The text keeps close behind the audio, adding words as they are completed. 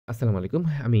আসসালামু আলাইকুম।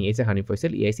 আমি Hanif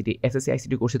Faisal. ICT SSC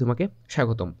ICT কোর্সে তোমাকে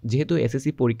স্বাগতম। যেহেতু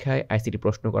এসএসসি পরীক্ষায় আইসিটি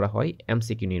প্রশ্ন করা হয়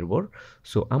এমসিকিউ নির্ভর,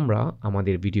 সো আমরা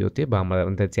আমাদের ভিডিওতে বা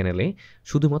আমাদের চ্যানেলে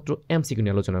শুধুমাত্র এমসিকিউ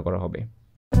নিয়ে আলোচনা করা হবে।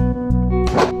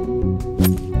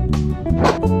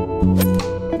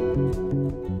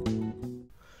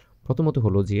 প্রথমত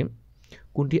হলো যে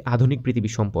কোনটি আধুনিক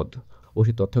পৃথিবীর সম্পদ? ওই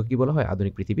তথ্য কি বলা হয়?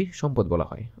 আধুনিক পৃথিবীর সম্পদ বলা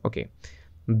হয়। ওকে,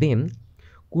 দেন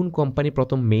কোন কোম্পানি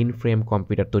প্রথম মেইন ফ্রেম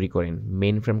কম্পিউটার তৈরি করেন?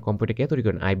 মেইন ফ্রেম কম্পিউটার কে তৈরি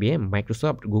করেন? আইবিএম,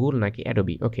 মাইক্রোসফট, গুগল নাকি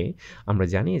অ্যাডোবি? ওকে, আমরা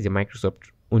জানি যে মাইক্রোসফট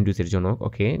উইন্ডোজের জনক।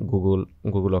 ওকে,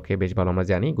 গুগল ওকে বেশ ভালো আমরা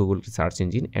জানি। গুগল সার্চ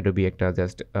ইঞ্জিন, অ্যাডোবি একটা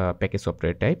জাস্ট প্যাকেজ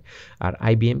সফটওয়্যার টাইপ, আর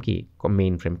আইবিএম কি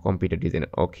মেইন ফ্রেম কম্পিউটার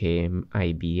ডিজাইনার। ওকে,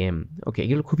 আইবিএম। ওকে,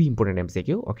 এগুলো খুবই ইম্পর্টেন্ট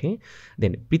এমসিকিউ। ওকে,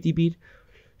 দেন পৃথিবীর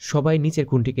সবাই নিচের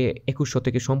কোনটিকে 21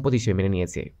 শতকের সম্পদ হিসেবে মেনে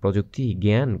নিয়েছে? প্রযুক্তি,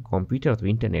 জ্ঞান, কম্পিউটার অথবা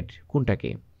ইন্টারনেট?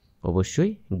 কোনটাকে?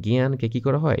 অবশ্যই জ্ঞানকে কী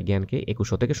করা হয়? জ্ঞানকে 21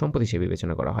 শতকের সম্পদ হিসেবে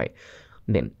বিবেচনা করা হয়।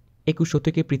 দেন 21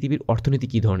 শতকে পৃথিবীর অর্থনীতি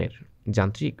কী ধরনের?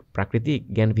 যান্ত্রিক, প্রাকৃতিক,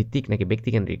 জ্ঞানভিত্তিক নাকি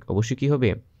ব্যক্তিকেন্দ্রিক? অবশ্যই কী হবে?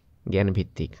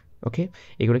 জ্ঞানভিত্তিক। ওকে,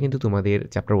 এগুলো কিন্তু তোমাদের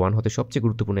চ্যাপ্টার 1 হতে সবচেয়ে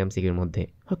গুরুত্বপূর্ণ এমসিকিউর মধ্যে।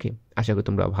 ওকে, আশা করি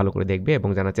তোমরা ভালো করে দেখবে এবং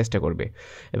জানার চেষ্টা করবে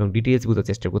এবং ডিটেলস বোঝার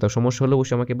চেষ্টা করবে। কোথাও সমস্যা হলে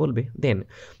অবশ্যই আমাকে বলবে। দেন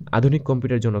আধুনিক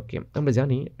কম্পিউটার জনককে আমরা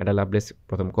জানি অ্যাডা লাভলেস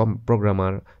প্রথম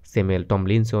প্রোগ্রামার, স্যামুয়েল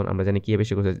টমলিনসন আমরা জানি কি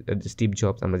বেশি করছে, স্টিভ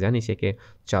জবস আমরা জানি সেকে,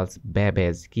 চার্লস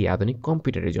ব্যাবেজ কি আধুনিক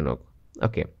কম্পিউটারের জনক।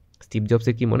 ওকে, স্টিভ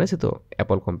জবসের কি মনে আছে তো?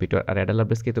 Apple computer. আর অ্যাডা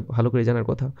লাভলেসকে তো ভালো করে জানার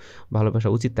কথা, ভালোবাসা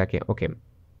উচিত তাকে। ওকে,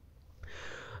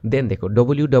 দেন দেখো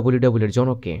ডব্লিউডব্লিউডব্লিউ এর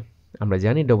জনককে আমরা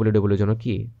জানি ডব্লিউডব্লিউ জনক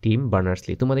কি? Team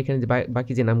Berners-Lee. তোমাদের এখানে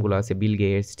বাকি যে নামগুলো আছে, Bill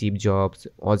Gates, Steve jobs,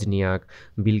 অজনিয়াক,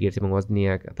 Bill Gates এবং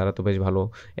অজনিয়াক, তারা তো বেশ ভালো,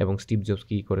 এবং স্টিভ জবস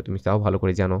কী করে তুমি তাও ভালো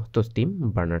করে জানো। তো টিম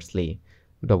বার্নার্স-লি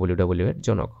ডব্লিউডব্লিউ এর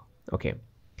জনক। ওকে,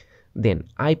 দেন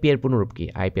আইপি এর পুনরূপ কি?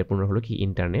 আইপি এর পুনরূপ হলো কি?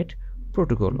 Internet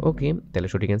protocol. ওকে, তাহলে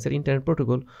সঠিক অ্যান্সার ইন্টারনেট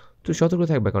প্রোটোকল। তো সতর্ক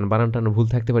থাকবে, কারণ বানান টানো ভুল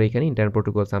থাকতে পারে এখানে। ইন্টারনেট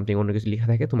প্রোটোকল সামথিং অন্য কিছু লেখা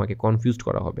থাকে, তোমাকে কনফিউজড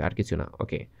করা হবে, আর কিছু না।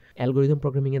 ওকে, অ্যালগোরিদম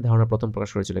প্রোগ্রামিংয়ের ধারণা প্রথম প্রকাশ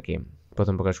করেছিল কে?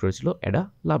 প্রথম প্রকাশ করেছিল অ্যাডা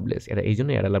লাভলেস। এটা এই জন্য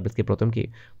অ্যাডা লাভলেসকে প্রথম কি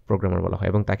প্রোগ্রামার বলা হয়,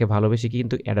 এবং তাকে ভালোবেসে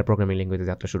কিন্তু অ্যাডা প্রোগ্রামিং ল্যাঙ্গুয়েজে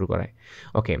যাত্রা শুরু করায়।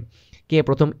 ওকে, কে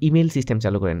প্রথম ইমেল সিস্টেম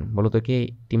চালু করেন? বলো তো কে?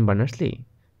 Team Berners-Lee,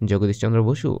 Jagadish Chandra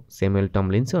Basu, Samuel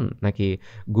Tomlinson নাকি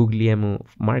গুগলিয়ামো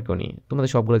মার্কনি? তোমাদের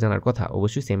সবগুলো জানার কথা।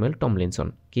 অবশ্যই স্যামুয়েল টমলিনসন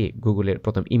কি গুগলের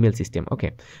প্রথম ইমেল সিস্টেম। ওকে,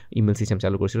 ইমেল সিস্টেম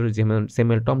চালু করেছিল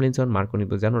স্যামুয়েল টমলিনসন। মার্কনি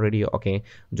তো জানো রেডিও। ওকে,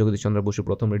 জগদীশচন্দ্র বসু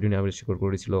প্রথম রেডিও নিয়ে আবিষ্কার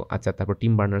করেছিল। আচ্ছা, তারপর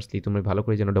টিম বার্নার্স-লি তোমরা ভালো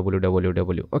করে জানো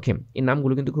ডব্লিউডব্লিউডব্লিউ। ওকে, এই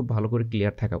নামগুলো কিন্তু খুব ভালো করে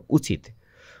ক্লিয়ার থাকা উচিত,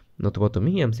 নতুবা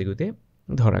তুমি এমসিকিউতে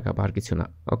ধরা খাবা, আর কিছু না।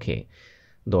 ওকে,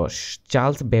 10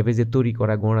 চার্লস ব্যাবেজের তৈরি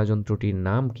করা গণনাযন্ত্রটির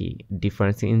নাম কি?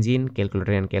 ডিফারেন্স ইঞ্জিন,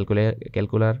 ক্যালকুলেটর অ্যান্ড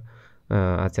ক্যালকুলার,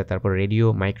 আচ্ছা, তারপর রেডিও,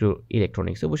 মাইক্রো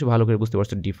ইলেকট্রনিক্স। অবশ্যই ভালো করে বুঝতে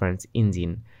পারছো ডিফারেন্স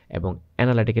ইঞ্জিন এবং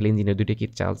অ্যানালিটিক্যাল ইঞ্জিনের দুইটা কি?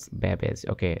 Charles Babbage.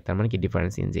 ওকে, তার মানে কি?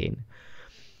 Difference engine.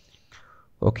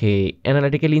 ওকে,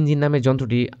 অ্যানালিটিক্যাল ইঞ্জিন নামে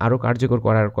যন্ত্রটি আরও কার্যকর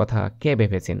করার কথা কে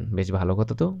ভেবেছেন? বেশ ভালো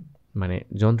কথা তো, মানে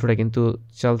যন্ত্রটা কিন্তু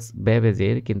চার্লস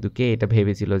ব্যাবেজের, কিন্তু কে এটা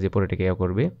ভেবেছিল যে পরে এটাকে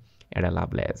করবে? Ada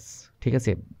Lovelace. ঠিক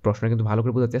আছে, প্রশ্ন কিন্তু ভালো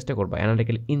করে বোঝার চেষ্টা করবা।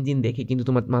 অ্যানালিটিক্যাল ইঞ্জিন দেখে কিন্তু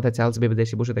তোমার মাথায় চার্লস ব্যাবেজ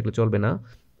এসে বসে থাকলে চলবে না।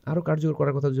 আরও কার্যকর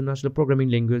করার কথার জন্য আসলে প্রোগ্রামিং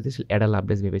ল্যাঙ্গুয়েজ অ্যাডা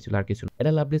লাভলেস ভেবেছিল, আর কিছু না।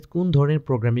 অ্যাডা লাভলেস কোন ধরনের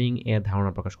প্রোগ্রামিং এর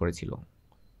ধারণা প্রকাশ করেছিল?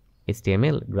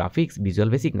 HTML, গ্রাফিক্স, ভিজুয়াল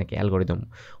বেসিক নাকি অ্যালগোরিদম?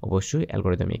 অবশ্যই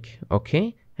অ্যালগোরিদমিক। ওকে,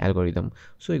 অ্যালগোরিদম।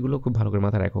 সো এগুলো খুব ভালো করে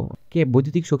মাথায় রাখো। কে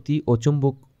বৈদ্যুতিক শক্তি ও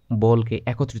চুম্বক বলকে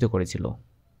একত্রিত করেছিল?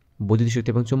 বৈদ্যুতিক শক্তি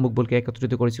এবং চুম্বক বলকে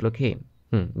একত্রিত করেছিল কে?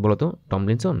 বলো তো?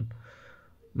 টমলিনসন,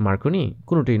 মার্কনি,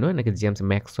 কোনোটাই নয়, নাকি জেমস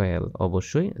ম্যাক্সওয়েল?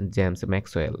 অবশ্যই জেমস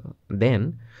ম্যাক্সওয়েল। দেন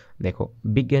দেখো,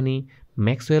 বিজ্ঞানী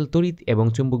ম্যাক্সওয়েল তড়িৎ এবং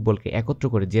চুম্বক বলকে একত্র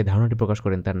করে যে ধারণাটি প্রকাশ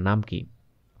করেন তার নাম কি?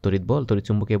 তড়িৎ বল, তড়িৎ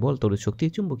চুম্বকীয় বল, তড়িৎ শক্তি,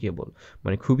 চুম্বকীয় বল।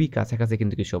 মানে খুবই কাছাকাছি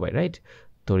কিন্তু কি সবাই, রাইট?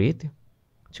 তড়িৎ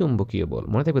চুম্বকীয় বল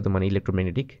মনে থাকবে তো, মানে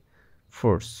ইলেকট্রোম্যাগনেটিক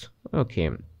ফোর্স। ওকে,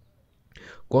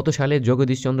 কত সালে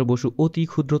জগদীশচন্দ্র বসু অতি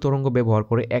ক্ষুদ্র তরঙ্গ ব্যবহার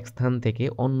করে এক স্থান থেকে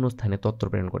অন্য স্থানে তথ্য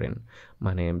প্রেরণ করেন?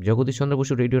 মানে জগদীশচন্দ্র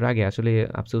বসু রেডিওর আগে আসলে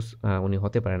আফসোস উনি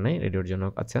হতে পারেন নাই রেডিওর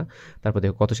জনক। আচ্ছা, তারপর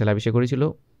দেখো কত সালে আবিষ্কার করেছিল?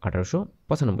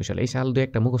 1895 সালে। এই সাল দু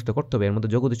একটা মুখস্থ করতে হবে, এর মধ্যে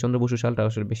জগদীশচন্দ্র বসু সালটা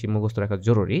আসলে বেশি মুখস্থ রাখা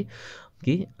জরুরি।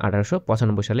 কি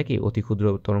 1895 সালে কি অতি ক্ষুদ্র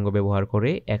তরঙ্গ ব্যবহার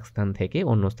করে এক স্থান থেকে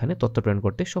অন্য স্থানে তথ্য প্রেরণ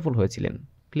করতে সফল হয়েছিলেন?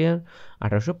 ক্লিয়ার?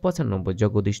 1895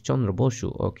 জগদীশচন্দ্র বসু।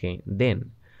 ওকে, দেন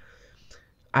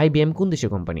আইবিএম কোন দেশের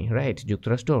কোম্পানি? রাইট,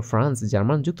 যুক্তরাষ্ট্র, ফ্রান্স,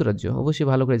 জার্মান, যুক্তরাজ্য। অবশ্যই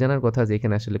ভালো করে জানার কথা যে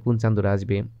এখানে আসলে কোন চান্দরা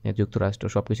আসবে। যুক্তরাষ্ট্র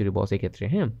সব কিছুরই বস এক্ষেত্রে।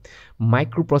 হ্যাঁ,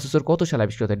 মাইক্রো প্রসেসর কত সালে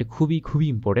আবিষ্কৃত? এটি খুবই খুবই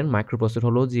ইম্পর্টেন্ট। মাইক্রো প্রসেসর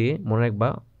হলো যে, মনে রাখবা,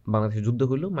 বাংলাদেশের যুদ্ধ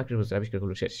হইলো, মাইক্রো প্রসেসর আবিষ্কার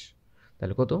হলো, শেষ।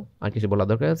 তাহলে কত? আর কিছু বলার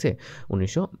দরকার আছে?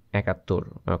 1971।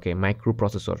 ওকে, মাইক্রো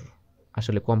প্রসেসর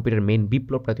আসলে কম্পিউটার মেইন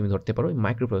বিপ্লবটা তুমি ধরতে পারো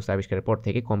মাইক্রো প্রসেসর আবিষ্কারের পর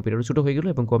থেকে কম্পিউটারও ছোটো হয়ে গেলো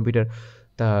এবং কম্পিউটার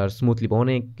তার স্মুথলি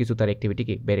অনেক কিছু তার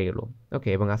অ্যাক্টিভিটিকে বেড়ে গেলো। ওকে,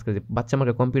 এবং আজকে যে বাচ্চা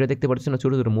আমাকে কম্পিউটার দেখতে পারছে না,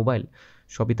 ছোটো ছোটো মোবাইল,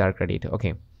 সবই তার ক্রেডিট। ওকে,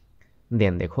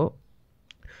 দেন দেখো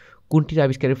কোনটির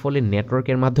আবিষ্কারের ফলে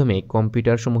নেটওয়ার্কের মাধ্যমে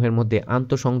কম্পিউটার সমূহের মধ্যে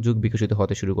আন্তঃসংযোগ বিকশিত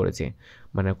হতে শুরু করেছে।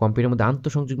 মানে কম্পিউটারের মধ্যে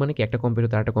আন্তঃসংযোগ মানে কি, একটা কম্পিউটার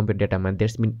তার একটা কম্পিউটার ডেটা, মানে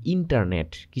দ্যাটস মিন ইন্টারনেট।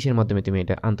 কিসের মাধ্যমে তুমি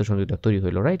এটা আন্তঃসংযোগটা তৈরি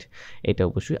হলো, রাইট? এটা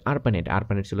অবশ্যই আরপানেট।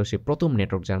 আরপানেট ছিল সে প্রথম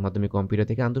নেটওয়ার্ক যার মাধ্যমে কম্পিউটার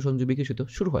থেকে আন্তঃসংযোগ বিকশিত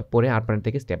শুরু হয়, পরে আরপানেট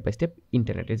থেকে স্টেপ বাই স্টেপ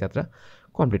ইন্টারনেটের যাত্রা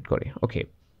কমপ্লিট করে। ওকে,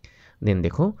 দেন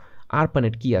দেখো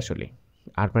আরপানেট কি আসলে।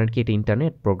 আরপানেট কি এটা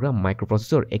ইন্টারনেট প্রোগ্রাম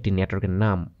মাইক্রোপ্রসেসর একটি নেটওয়ার্কের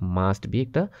নাম, মাস্ট বি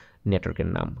একটা নেটওয়ার্কের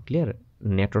নাম। ক্লিয়ার?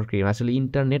 নেটওয়ার্ক আসলে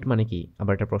ইন্টারনেট মানে কি,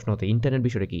 আবার একটা প্রশ্ন হতো ইন্টারনেট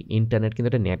বিষয়টা কি। ইন্টারনেট কিন্তু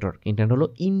একটা নেটওয়ার্ক, ইন্টারনেট হলো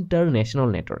ইন্টারন্যাশনাল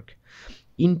নেটওয়ার্ক।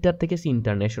 ইন্টার থেকে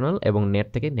ইন্টারন্যাশনাল এবং নেট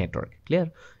থেকে নেটওয়ার্ক। ক্লিয়ার?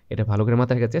 এটা ভালো করে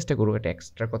মাথায় রাখার চেষ্টা করবো, এটা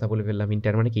এক্সট্রা কথা বলে ফেললাম।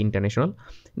 ইন্টার মানে কি ইন্টারন্যাশনাল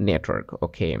নেটওয়ার্ক।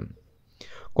 ওকে,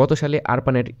 কত সালে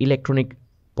আরপানেট ইলেকট্রনিক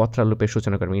পত্রালোপের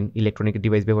সূচনা করবে, ইলেকট্রনিক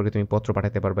ডিভাইস ব্যবহার করে তুমি পত্র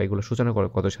পাঠাতে পারবা, এগুলো সূচনা করে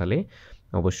কত সালে?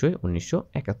 অবশ্যই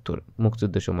 1971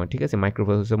 মুক্তিযুদ্ধের সময়। ঠিক আছে,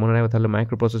 মাইক্রোপ্রসেসর মনে রাখবে তাহলে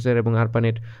মাইক্রোপ্রসেসর এবং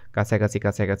আরপানেট কাছাকাছি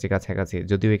কাছাকাছি কাছাকাছি,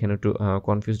 যদিও এখানে একটু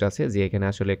কনফিউজড আছে, যে এখানে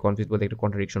আসলে কনফিউজ বলতে একটা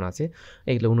কন্ট্রাডিকশন আছে।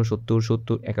 এগুলো 69,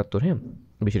 70, 71, হ্যাঁ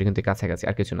বিষয়টা কিন্তু কাছাকাছি,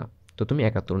 আর কিছু না। তো তুমি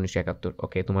 1971।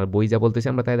 ওকে, তোমার বই যা বলতেছে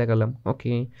আমরা তাই দেখালাম।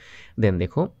 ওকে, দেন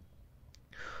দেখো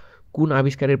কোন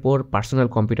আবিষ্কারের পর পার্সোনাল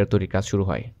কম্পিউটার তৈরির কাজ শুরু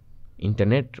হয়?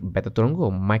 ইন্টারনেট, বেতার তরঙ্গ,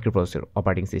 মাইক্রোপ্রসেসর,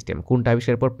 অপারেটিং সিস্টেম। কোনটা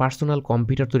আবিষ্কারের পর পার্সোনাল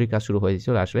কম্পিউটার তৈরির কাজ শুরু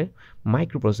হয়েছিল? আসলে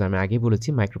মাইক্রোপ্রসেসর। আমি আগেই বলেছি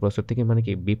মাইক্রোপ্রসেসর থেকে মানে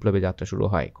কি বিপ্লবের যাত্রা শুরু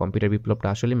হয়, কম্পিউটার বিপ্লবটা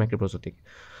আসলে মাইক্রোপ্রসেসর থেকে।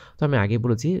 তো আমি আগেই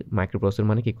বলেছি মাইক্রোপ্রসেসর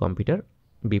মানে কি কম্পিউটার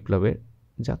বিপ্লবের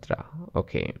যাত্রা।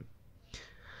 ওকে,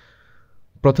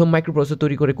 প্রথম মাইক্রোপ্রসেসর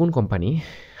তৈরি করে কোন কোম্পানি?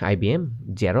 আইবিএম,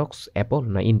 জেরক্স, অ্যাপল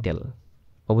না ইন্টেল?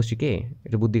 অবশ্যই কে,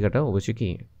 এটা বুদ্ধি কাটাও, অবশ্যই কি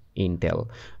ইন্টেল।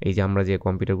 এই যে আমরা যে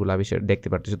কম্পিউটারগুলো আবিষ্কার দেখতে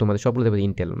পারতেছি তোমাদের সবগুলো দেখবে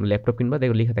ইন্টেল। ল্যাপটপ কিনবা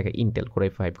দেখো লেখা থাকে ইন্টেল কোরাই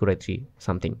 5, কোরাই 3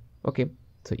 সামথিং। ওকে,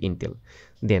 সো ইন্টেল।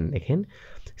 দেন দেখেন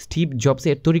স্টিভ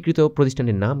জবসের তৈরিকৃত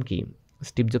প্রতিষ্ঠানের নাম কি?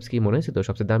 স্টিভ জবস কি মনে আছে তো,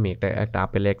 সবচেয়ে দামি একটা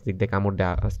আপেল এক দিক দিয়ে কামড়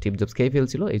দেওয়া স্টিভ জবস খেয়ে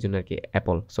ফেলছিল, এই জন্য আর কি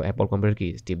অ্যাপল। সো অ্যাপল কম্পিউটার কি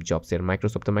স্টিভ জবসের।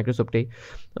 মাইক্রোসফট তো মাইক্রোসফটেই।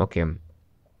 ওকে,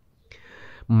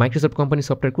 মাইক্রোসফট কোম্পানির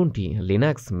সফটওয়্যার কোনটি?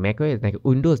 লিনাক্স, ম্যাকওএস নাকি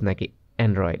উইন্ডোজ নাকি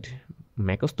অ্যান্ড্রয়েড?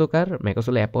 ম্যাকোস তো কার, ম্যাকোস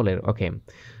হলো অ্যাপলের। ওকে,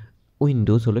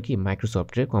 উইন্ডোজ হলো কি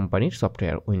মাইক্রোসফটের কোম্পানির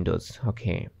সফটওয়্যার, উইন্ডোজ।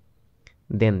 ওকে,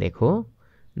 দেন দেখো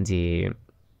যে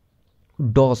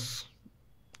DOS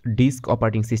disk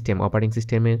operating system, operating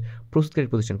সিস্টেমের প্রস্তুতকারী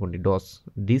প্রতিষ্ঠান কোনটি? ডস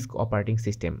ডিস্ক অপারেটিং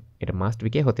সিস্টেম, এটা মাস্ট বি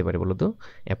কে হতে পারে বলো তো?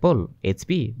 অ্যাপল,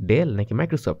 এইচপি, ডেল নাকি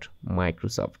মাইক্রোসফট?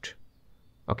 মাইক্রোসফট।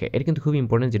 ওকে, এটা কিন্তু খুবই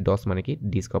ইম্পর্টেন্ট যে ডস মানে কি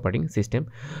ডিস্ক অপারেটিং সিস্টেম।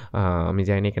 আমি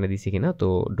জানি না এখানে দিচ্ছি কিনা, তো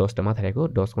ডসটা মাথায় রাখো,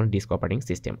 ডস মানে ডিস্ক অপারেটিং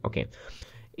সিস্টেম। ওকে,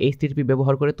 এইচটিটিপি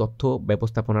ব্যবহার করে তথ্য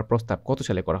ব্যবস্থাপনার প্রস্তাব কত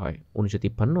সালে করা হয়?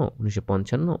 1953,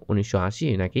 1955, 1980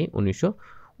 নাকি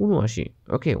 1979?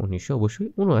 ওকে, 1900 অবশ্যই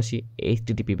 79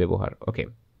 এইচটিটিপি ব্যবহার। ওকে,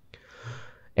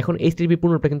 এখন এইচটিটিপি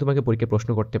পূর্ণরূপটা কিন্তু তোমাকে পরীক্ষায় প্রশ্ন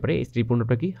করতে পারে। এইচটিটিপি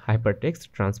পূর্ণরূপটা কি? Hyper text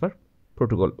transfer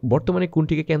protocol. বর্তমানে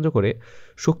কোনটিকে কেন্দ্র করে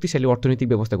শক্তিশালী অর্থনৈতিক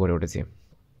ব্যবস্থা গড়ে উঠেছে?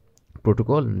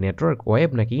 প্রোটোকল, নেটওয়ার্ক,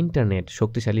 ওয়েব নাকি ইন্টারনেট?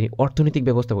 শক্তিশালী অর্থনৈতিক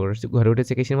ব্যবস্থা গড়ে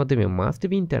উঠেছে কিসের মাধ্যমে? Must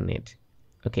be internet.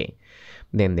 ওকে,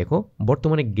 দেন দেখো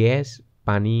বর্তমানে গ্যাস,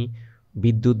 পানি,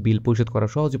 বিদ্যুৎ বিল পরিশোধ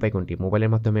করার সহজ উপায় কোনটি?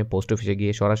 মোবাইলের মাধ্যমে, পোস্ট অফিসে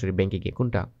গিয়ে, সরাসরি ব্যাংকে গিয়ে?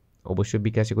 কোনটা? অবশ্যই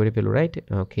বিকাশে করে ফেলো, রাইট?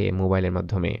 ওকে, মোবাইলের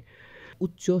মাধ্যমে।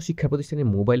 উচ্চ শিক্ষা প্রতিষ্ঠানে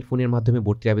মোবাইল ফোনের মাধ্যমে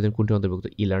ভর্তির আবেদন কোনটি অন্তর্ভুক্ত?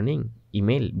 ই লার্নিং,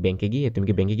 ইমেল, ব্যাংকে গিয়ে? তুমি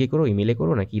কি ব্যাংকে গিয়ে করো, ইমেলে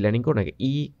করো নাকি ই লার্নিং করো নাকি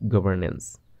ই গভর্নেন্স?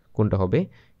 কোনটা হবে?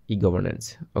 ই গভর্নেন্স।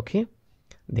 ওকে,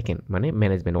 দেখেন মানে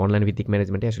ম্যানেজমেন্ট, অনলাইন ভিত্তিক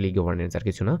ম্যানেজমেন্টে আসলে ই গভর্নেন্স, আর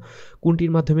কিছু না।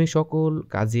 কোনটির মাধ্যমে সকল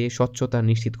কাজে স্বচ্ছতা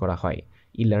নিশ্চিত করা হয়?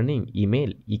 E learning,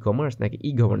 email, e commerce নাকি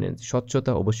ই গভর্নেন্স?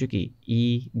 স্বচ্ছতা অবশ্যই কি ই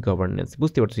গভর্নেন্স।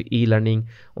 বুঝতে পারছি, ই লার্নিং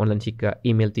অনলাইন শিক্ষা,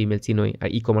 ইমেল তো ইমেল চিনোই, আর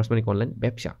ই কমার্স মানে অনলাইন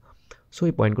ব্যবসা। সো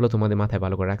এই পয়েন্টগুলো তোমাদের মাথায়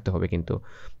ভালো করে রাখতে হবে কিন্তু।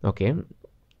 ওকে,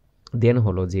 দেন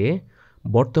হলো যে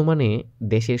বর্তমানে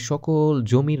দেশের সকল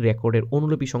জমির রেকর্ডের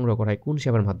অনুলিপি সংগ্রহ করা হয় কোন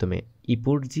সেবার মাধ্যমে?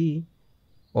 ইপুরজি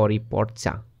অর ই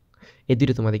পর্চা? এই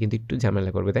দুটো তোমাদের কিন্তু একটু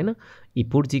ঝামেলা করবে, তাই না?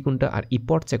 ইপুরজি কোনটা আর ই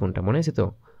পর্চা কোনটা, মনে আছে তো?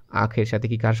 আখের সাথে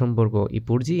কি কার সম্পর্ক,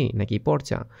 ইপুরজি নাকি ই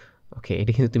পর্চা? ওকে,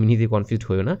 এটা কিন্তু তুমি নিজে কনফিউজড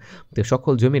হইও না। তো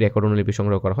সকল জমি রেকর্ড অনুলিপি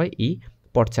সংগ্রহ করা হয় ই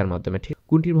পর্চার মাধ্যমে। ঠিক,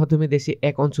 কোনটির মাধ্যমে দেশে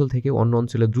এক অঞ্চল থেকে অন্য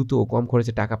অঞ্চলে দ্রুত ও কম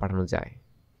খরচে টাকা পাঠানো যায়?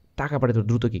 টাকা পাঠাতে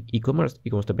দ্রুত কি? ই কমার্স, ই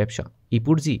কমার্স তো ব্যবসা।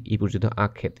 ইপুরজি, ইপুরজি তো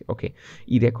আখ খেতে। ওকে,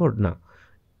 ই রেকর্ড না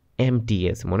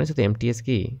এমটিএস, মনে আছে তো এমটিএস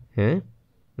কি? হ্যাঁ,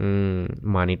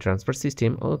 মানি ট্রান্সফার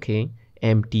সিস্টেম। ওকে,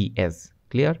 এমটিএস,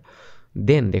 ক্লিয়ার?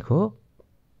 দেন দেখো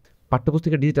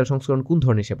পাঠ্যপুস্তকের ডিজিটাল সংস্করণ কোন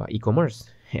ধরনের সেবা? ই কমার্স,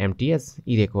 এমটিএস,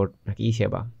 ই রেকর্ড নাকি ই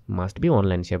সেবা? মাস্ট বি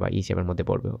অনলাইন সেবা, ই সেবার মধ্যে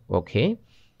পড়বে। ওকে,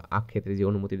 আখ ক্ষেত্রে যে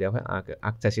অনুমতি দেওয়া হয়,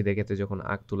 আখ চাষিদের ক্ষেত্রে যখন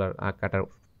আখ তোলার, আখ কাটার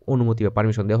অনুমতি বা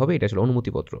পারমিশন দেওয়া হবে, এটা আসলে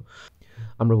অনুমতিপত্র।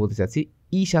 আমরা বলতে চাচ্ছি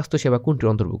ই স্বাস্থ্যসেবা কোনটির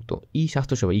অন্তর্ভুক্ত? ই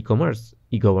স্বাস্থ্যসেবা, ই কমার্স,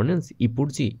 ই গভর্নেন্স, ই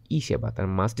পুরজি, ই সেবা। তার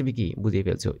মাস্ট বি কি বুঝিয়ে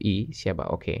ফেলছো, ই সেবা।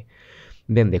 ওকে,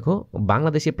 দেন দেখো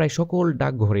বাংলাদেশে প্রায় সকল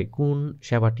ডাকঘরে কোন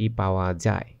সেবাটি পাওয়া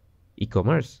যায়? ই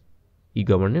কমার্স, ই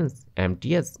গভর্নেন্স,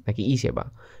 এমটিএস নাকি ই সেবা?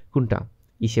 কোনটা?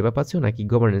 ই সেবা পাচ্ছ নাকি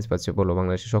গভর্নেন্স পাচ্ছ? বলো।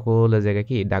 বাংলাদেশের সকল জায়গায়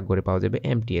কি ডাকঘরে পাওয়া যাবে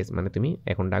এমটিএস, মানে তুমি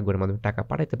এখন ডাকঘরের মাধ্যমে টাকা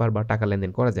পাঠাতে পারবা, টাকা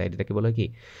লেনদেন করা যায়, এটাকে বলে কি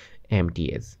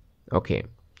এমটিএস। ওকে,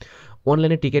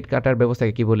 অনলাইনে টিকিট কাটার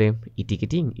ব্যবস্থাকে কি বলে? ই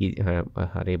টিকিটিং। হ্যাঁ,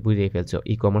 আরে বুঝেই ফেলছো।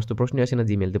 ই কমার্স তো প্রশ্ন আসে না,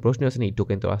 জিমেল তো প্রশ্ন আসে না, ই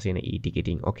টোকেন তো আসে না, ই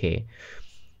টিকিটিং। ওকে,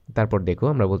 তারপর দেখো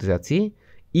আমরা বলতে চাচ্ছি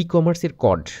ই কমার্সের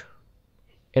কড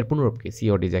এর পুনরূপ কি?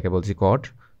 সিওডি যাকে বলছি কড।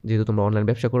 যেহেতু তোমরা অনলাইন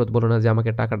ব্যবসা করো, বলো না যে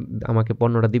আমাকে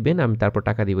পণ্যটা দিবেন, আমি তারপর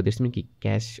টাকা দিব, দিস মিন কি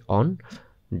cash on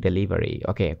delivery.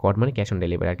 Okay, code মানে ক্যাশ অন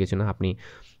ডেলিভারি, আর কিছু না। আপনি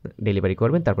ডেলিভারি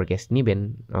করবেন, তারপর ক্যাশ নিবেন।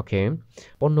 ওকে,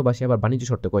 পণ্য বা সেবার বাণিজ্য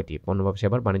শর্ত কয়টি? পণ্য বা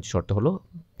সেবার বাণিজ্য শর্ত হলো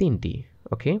 3টি।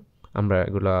 ওকে, আমরা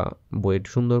এগুলা বইয়ে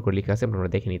সুন্দর করে লেখা আছে, আপনারা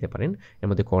দেখে নিতে পারেন। এর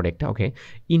মধ্যে কড একটা। ওকে,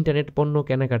 ইন্টারনেট পণ্য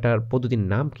কেনাকাটার পদ্ধতির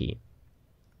নাম কি?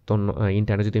 তো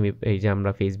ইন্টারনেট যদি এই যে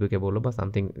আমরা ফেসবুকে বলো বা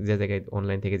সামথিং, যে জায়গায়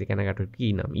অনলাইন থেকে যে কেনাকাটার কী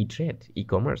নাম? ই ট্রেড, ই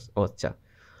কমার্স। ও আচ্ছা,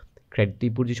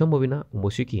 ক্রেডিট পুঁজি সম্ভবই না,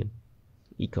 অবশ্যই কি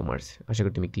ই কমার্স। আশা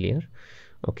করি তুমি ক্লিয়ার।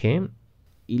 ওকে,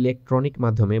 ইলেকট্রনিক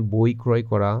মাধ্যমে বই ক্রয়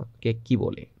করাকে কি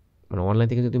বলে? মানে অনলাইন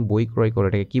থেকে যদি তুমি বই ক্রয় করো,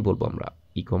 এটাকে কী বলবো আমরা?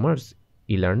 ই কমার্স,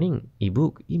 ই লার্নিং, ই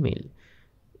বুক, ইমেল।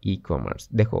 E commerce.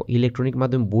 দেখো ইলেকট্রনিক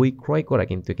মাধ্যমে বই ক্রয় করা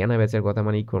কিন্তু কেনা বেচার কথা,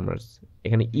 মানে ই কমার্স।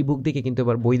 এখানে ইবুক দেখে কিন্তু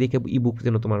আবার বই দেখে ইবুক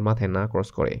যেন তোমার মাথায় না ক্রস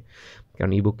করে,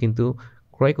 কারণ ইবুক কিন্তু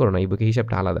ক্রয় করো না, ইবুকের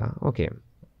হিসাবটা আলাদা। ওকে,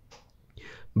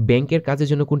 ব্যাংকের কাজের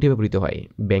জন্য কোনটি ব্যবহৃত হয়?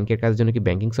 ব্যাংকের কাজের জন্য কি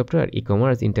banking software, e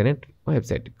commerce, internet,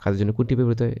 website? কাজের জন্য কোনটি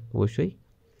ব্যবহৃত হয়? অবশ্যই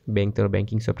ব্যাংক, তো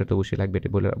ব্যাংকিং সফটওয়্যার তো অবশ্যই লাগবে, এটা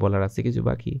বলার আছে কিছু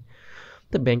বাকি?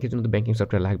 তো ব্যাংকের জন্য তো ব্যাংকিং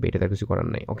সফটওয়্যার লাগবে, এটা তার কিছু করার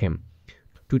নাই। ওকে,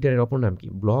 টুইটারের অপর নাম কি?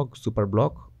 Blog, super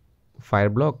blog, fire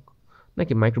blog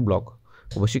নাকি মাইক্রো ব্লগ?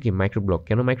 অবশ্যই কি মাইক্রো ব্লগ।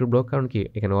 কেন মাইক্রো ব্লগ? কারণ কি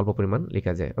এখানে অল্প পরিমাণ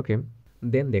লেখা যায়। ওকে,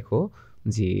 দেন দেখো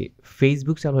যে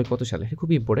ফেসবুক চালু হয় কত সালে?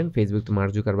 খুবই ইম্পর্টেন্ট। ফেসবুক তো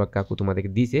মার্ক জুকারবার্গ কাকু তোমাদেরকে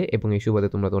দিয়েছে, এবং এই সুবাদে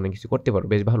তোমরা তো অনেক কিছু করতে পারো,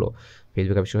 বেশ ভালো।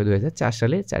 ফেসবুক আবিষ্কার হয় 2004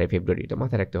 সালে 4 ফেব্রুয়ারি, এটা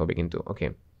মাথায় রাখতে হবে কিন্তু। ওকে,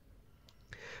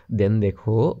 দেন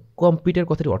দেখো কম্পিউটার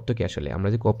কথাটির অর্থ কি আসলে? আমরা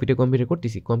যে কম্পিউটার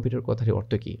করতেছি, কম্পিউটার কথাটির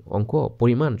অর্থ কি? অঙ্ক,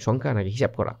 পরিমাণ, সংখ্যা নাকি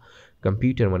হিসাব করা?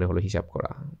 কম্পিউটার মানে হলো হিসাব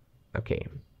করা। ওকে,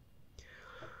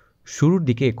 শুরুর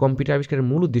দিকে কম্পিউটার আবিষ্কারের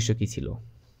মূল উদ্দেশ্য কী ছিল?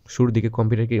 শুরুর দিকে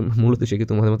কম্পিউটার কি মূল উদ্দেশ্য কি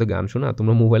তোমাদের মতো গান শোনা?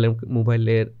 তোমরা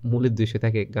মোবাইলের মূল উদ্দেশ্য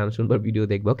থাকে গান শুনবার, ভিডিও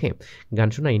দেখবা। ওকে, গান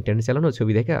শোনা, ইন্টারনেট চালানো,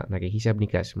 ছবি দেখা নাকি হিসাব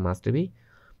নিকাশ? মাস্ট বি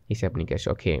হিসাব নিকাশ।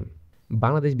 ওকে,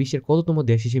 বাংলাদেশ বিশ্বের কততম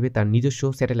দেশ হিসেবে তার নিজস্ব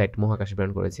স্যাটেলাইট মহাকাশে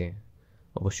প্রেরণ করেছে?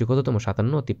 অবশ্যই কততম?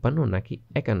 57, 53 নাকি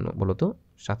 51? বলো তো।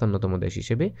 57তম দেশ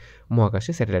হিসেবে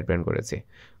মহাকাশে স্যাটেলাইট প্রেরণ করেছে।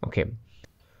 ওকে,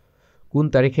 কোন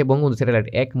তারিখে বঙ্গবন্ধু স্যাটেলাইট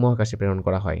 1 মহাকাশে প্রেরণ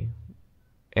করা হয়?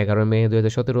 11 মে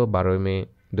 2017, 12 মে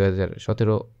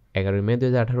 2017, 11 মে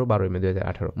 2018, 12 মে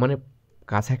 2018। মানে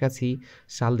কাছাকাছি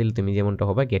সাল দিলে তুমি যেমনটা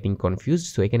হবে গেটিং কনফিউজড।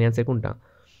 সো এখানে অ্যান্সার কোনটা?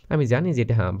 আমি জানি যে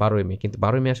এটা হ্যাঁ 12 মে, কিন্তু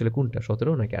 12 মে আসলে কোনটা,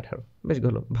 17 নাকি 18? বেশ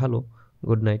ভালো,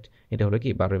 গুড নাইট। এটা হলো কি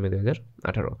 12 মে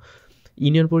 2018।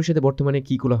 ইউনিয়ন পরিষদে বর্তমানে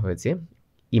কী খোলা হয়েছে?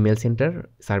 Email centre,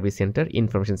 service centre,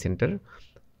 information centre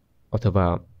অথবা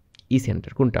ই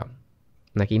সেন্টার? কোনটা?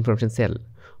 নাকি ইনফরমেশন সেল?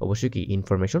 অবশ্যই কি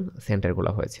ইনফরমেশন সেন্টারগুলো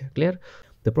হয়েছে। ক্লিয়ার?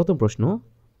 তো প্রথম প্রশ্ন,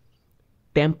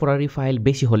 টেম্পোরারি ফাইল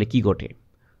বেশি হলে কি ঘটে?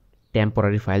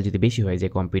 টেম্পোরারি ফাইল যদি বেশি হয়ে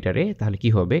যায় কম্পিউটারে, তাহলে কি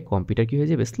হবে? কম্পিউটার কি হয়ে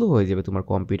যাবে? স্লো হয়ে যাবে। তোমার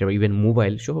কম্পিউটার ইভেন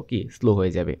মোবাইল সহ কি স্লো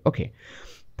হয়ে যাবে। ওকে,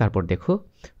 তারপর দেখো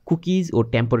কুকিজ ও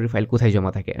টেম্পোরারি ফাইল কোথায়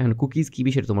জমা থাকে? এখন কুকিজ কী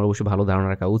বিষয়ে তোমার অবশ্যই ভালো ধারণা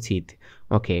রাখা উচিত।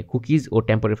 ওকে, কুকিজ ও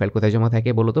টেম্পোরারি ফাইল কোথায় জমা থাকে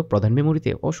বলো তো? প্রধান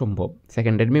মেমোরিতে? অসম্ভব।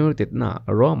 সেকেন্ডারি মেমোরিতে? না।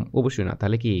 রম? অবশ্যই না।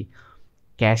 তাহলে কি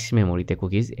ক্যাশ মেমোরিতে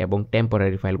কুকিজ এবং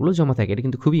টেম্পোরারি ফাইলগুলো জমা থাকে। এটা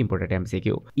কিন্তু খুবই ইম্পর্টেন্ট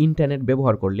এমসিকিউ। ইন্টারনেট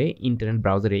ব্যবহার করলে ইন্টারনেট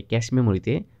ব্রাউজারে ক্যাশ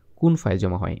মেমোরিতে কোন ফাইল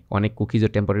জমা হয়? অনেক কুকিজ ও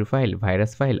টেম্পোরারি ফাইল,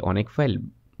 ভাইরাস ফাইল, অনেক file,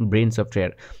 brain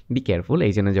software? Be careful.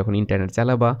 এই জন্য যখন ইন্টারনেট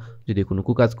চালাবা, যদি কোনো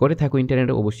কুকাজ করে থাকো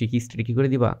ইন্টারনেটে, অবশ্যই হিস্ট্রি কী করে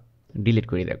দিবা? ডিলিট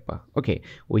করে রাখবা। ওকে,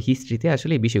 ওই হিস্ট্রিতে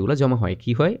আসলে এই বিষয়গুলো জমা হয়।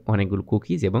 কী হয়? অনেকগুলো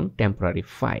কুকিজ এবং টেম্পোরারি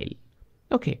ফাইল।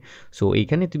 ওকে, সো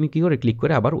এইখানে তুমি কী করে ক্লিক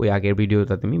করে আবার ওই আগের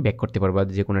ভিডিওটা তুমি ব্যাক করতে পারবা।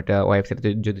 যে কোনো একটা ওয়েবসাইটে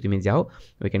যদি তুমি যাও,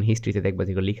 ওইখানে হিস্ট্রিতে দেখবা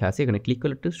যেগুলো লেখা আছে, এখানে ক্লিক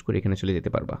করলে টুস করে এখানে চলে যেতে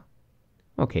পারবা।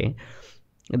 ওকে,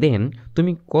 দেন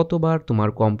তুমি কতবার তোমার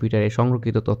কম্পিউটারে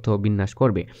সংরক্ষিত তথ্য বিন্যাস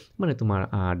করবে? মানে তোমার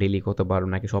ডেলি কতবার,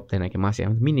 নাকি সপ্তাহে, নাকি মাসে?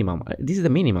 Minimum, this is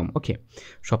the minimum. ওকে,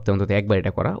 সপ্তাহে অন্তত একবার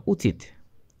এটা করা উচিত।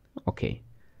 ওকে,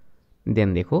 দেন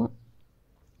দেখো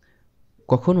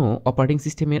কখনও অপারেটিং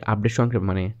সিস্টেমের আপডেট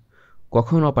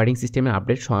কখন অপারেটিং সিস্টেমের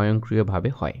আপডেট স্বয়ংক্রিয়ভাবে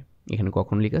হয়? এখানে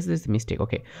কখন লেখা আছে, মিস্টেক।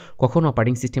 ওকে, কখন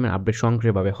অপারেটিং সিস্টেমের আপডেট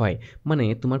স্বয়ংক্রিয়ভাবে হয়, মানে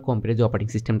তোমার কম্পিউটারে যে অপারেটিং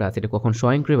সিস্টেমটা আছে এটা কখন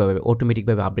স্বয়ংক্রিয়ভাবে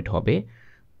অটোমেটিকভাবে আপডেট হবে?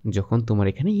 যখন তোমার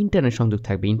এখানে ইন্টারনেট সংযোগ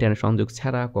থাকবে। ইন্টারনেট সংযোগ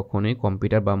ছাড়া কখনোই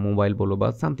কম্পিউটার বা মোবাইল বলো বা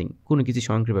সামথিং কোনো কিছু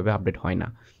স্বয়ংক্রিয়ভাবে আপডেট হয় না।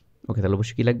 ওকে, তাহলে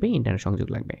অবশ্যই কী লাগবে? ইন্টারনেট সংযোগ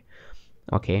লাগবে।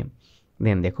 ওকে,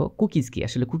 দেন দেখো কুকিজ কি,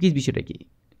 আসলে কুকিজ বিষয়টা কি?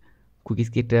 কুকিজ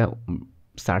কি একটা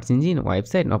search engine,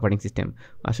 website, operating system?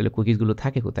 আসলে কুকিজগুলো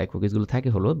থাকে কোথায়? কুকিজগুলো থাকে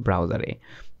হলো ব্রাউজারে।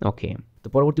 ওকে, তো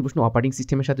পরবর্তী প্রশ্ন, অপারেটিং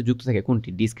সিস্টেমের সাথে যুক্ত থাকে কোনটি?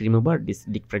 ডিস্ক রিমুভার,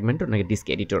 ডিস্ক ফ্র্যাগমেন্টর নাকি ডিস্ক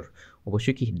এডিটর?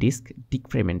 অবশ্যই কি ডিস্ক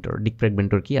ফ্র্যাগমেন্টর। ডিস্ক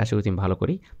ফ্র্যাগমেন্টর কি আশা করি তুমি ভালো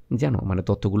করেই জানো, মানে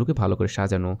তথ্যগুলোকে ভালো করে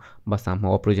সাজানো বা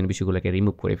সামহাও অপ্রয়োজনীয় বিষয়গুলোকে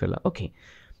রিমুভ করে ফেলা। ওকে,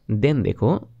 দেন দেখো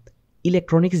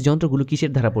ইলেকট্রনিক্স যন্ত্রগুলো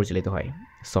কিসের দ্বারা পরিচালিত হয়?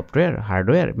 সফটওয়্যার,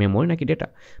 হার্ডওয়্যার, মেমোরি নাকি ডেটা?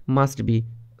 মাস্ট বি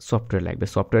সফটওয়্যার লাগবে।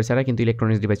 সফটওয়্যার ছাড়া কিন্তু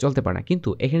ইলেকট্রনিক্স ডিভাইস চলতে পারে না। কিন্তু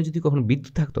এখানে যদি কখনো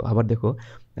বিদ্যুৎ থাকতো, আবার দেখো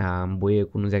বইয়ে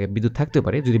কোনো জায়গায় বিদ্যুৎ থাকতেও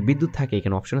পারে, যদি বিদ্যুৎ থাকে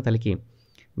এখানে অপশনে, তাহলে কি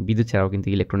বিদ্যুৎ ছাড়াও কিন্তু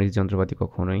ইলেকট্রনিক্স যন্ত্রপাতি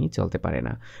কখনোই চলতে পারে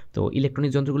না। তো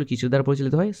ইলেকট্রনিক্স যন্ত্রগুলো কিছুর দ্বারা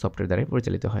পরিচালিত হয়? সফটওয়্যার দ্বারা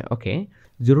পরিচালিত হয়। ওকে,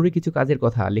 জরুরি কিছু কাজের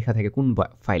কথা লেখা থাকে কোন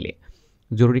ফাইলে?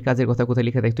 জরুরি কাজের কথা কোথায়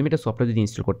লেখা থাকে? তুমি একটা সফটওয়্যার যদি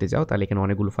ইনস্টল করতে চাও তাহলে এখানে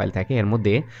অনেকগুলো ফাইল থাকে, এর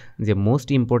মধ্যে যে মোস্ট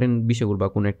ইম্পর্টেন্ট বিষয়গুলো বা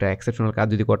কোনো একটা এক্সেপশনাল কাজ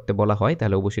যদি করতে বলা হয়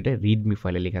তাহলে অবশ্যই এটা রিডমি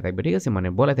ফাইলে লেখা থাকবে। ঠিক আছে, মানে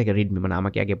বলা থাকে রিডমি, মানে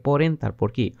আমাকে আগে পড়েন তারপর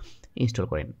কি ইনস্টল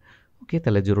করেন। ওকে,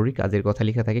 তাহলে জরুরি কাজের কথা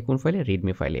লেখা থাকে কোন ফাইলে?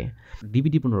 রিডমি ফাইলে।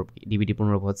 ডিভিডি পুনরূপ কি? ডিভিডি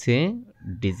পুনরূপ হচ্ছে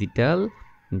ডিজিটাল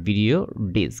ভিডিও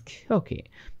ডিস্ক। ওকে,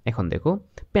 এখন দেখো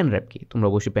পেন ড্রাইভ কি? তোমরা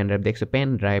অবশ্যই পেন ড্রাইভ দেখছো, পেন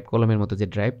ড্রাইভ কলমের মতো যে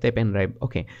ড্রাইভ, তাই পেন ড্রাইভ।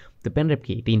 ওকে, তো পেন ড্রাইভ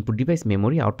কি? এটা input device,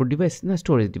 memory, output device না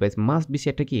স্টোরেজ ডিভাইস? মাস্ট বি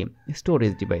একটা কি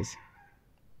স্টোরেজ ডিভাইস।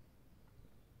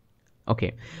 ওকে,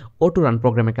 অটো রান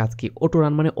প্রোগ্রামের কাজ কি? অটো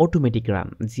রান মানে অটোমেটিক রান,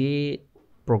 যে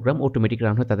প্রোগ্রাম অটোমেটিক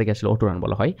রান হয় তাদেরকে আসলে অটো রান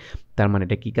বলা হয়। তার মানে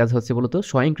এটা কী কাজ হচ্ছে বলো তো?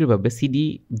 স্বয়ংক্রিয়ভাবে সিডি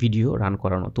ভিডিও রান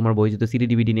করানো। তোমার বই যেহেতু সিডি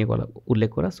ডিভিডি নিয়ে উল্লেখ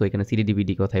করা, সো এখানে সিডি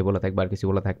ডিভিডি কথাই বলা থাকবে, আর কিছু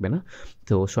বলা থাকবে না।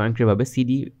 তো স্বয়ংক্রিয়ভাবে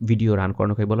সিডি ভিডিও রান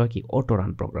করানোকে বলা হয় কি? Auto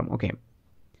run programme. ওকে,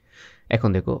 এখন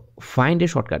দেখো ফাইন্ডের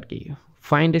শর্টকাট কি?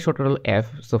 ফাইন্ডের শর্টকাট হলো এফ।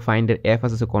 সো ফাইন্ডের এফ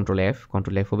আছে কন্ট্রোল এফ,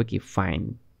 কন্ট্রোল এফ হবে কি? ফাইন্ড।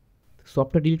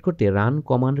 সফটওয়্যার ডিলিট করতে রান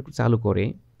কমান্ড চালু করে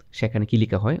সেখানে কি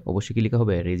লেখা হয়? অবশ্যই কি লেখা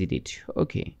হবে? রেজিডিট।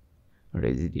 ওকে,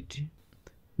 রেজিডিট।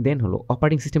 দেন হলো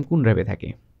অপারেটিং সিস্টেম কোন ড্রাইভে থাকে?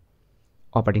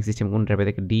 অপারেটিং সিস্টেম কোন ড্রাইভে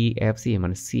থাকে? ডিএফসি,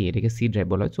 মানে সি, এটাকে সি ড্রাইভ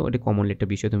বলা হয়। সো এটা কমনলি একটা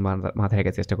বিষয় তুমি মাথায়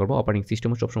রাখার চেষ্টা করবো। অপারেটিং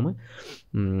সিস্টেম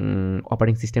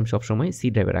সবসময় সি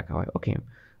ড্রাইভে রাখা হয়। ওকে,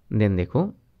 দেন দেখো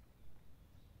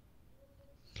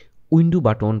উইন্ডো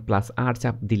বাটন প্লাস আর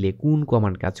চাপ দিলে কোন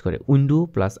কমান্ড কাজ করে? উইন্ডো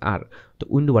প্লাস আর, তো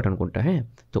উইন্ডো বাটন কোনটা? হ্যাঁ,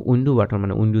 তো উইন্ডো বাটন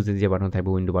মানে উইন্ডোজের যে বাটন থাকবে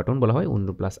উইন্ডো বাটন বলা হয়।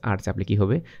 উইন্ডো প্লাস আর চাপলে কী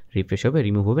হবে? রিফ্রেশ হবে,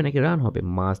 রিমুভ হবে নাকি রান হবে?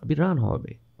 মাস্ট বি রান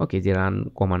হবে। ওকে, যে রান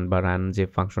কমান্ড বা রান যে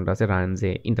ফাংশনটা আছে, রান যে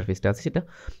ইন্টারফেসটা আছে সেটা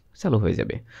চালু হয়ে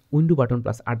যাবে। উইন্ডো বাটন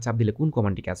প্লাস আর চাপ দিলে কোন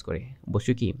কমান্ডটি কাজ করে?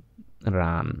 অবশ্যই কি?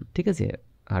 রান। ঠিক আছে,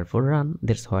 আর ফর রান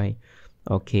দ্যাটস হয়।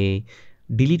 ওকে,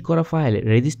 ডিলিট করা ফাইল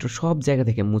রেজিস্টার সব জায়গা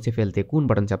থেকে মুছে ফেলতে কোন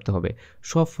বাটন চাপতে হবে?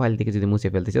 সব ফাইল থেকে যদি মুছে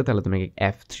ফেলতে চাও তাহলে তোমাকে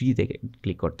F3 থেকে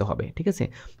ক্লিক করতে হবে। ঠিক আছে,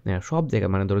 সব জায়গা,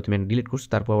 মানে ধরো তুমি ডিলিট করছো,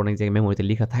 তারপর অনেক জায়গায় মেমোরিতে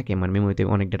লেখা থাকে, মানে মেমোরিতে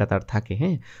অনেক ডেটা তার থাকে।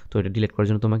 হ্যাঁ, তো এটা ডিলিট করার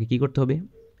জন্য তোমাকে কী করতে হবে?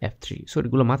 F3। সো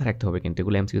এগুলো মাথায় রাখতে হবে, কিন্তু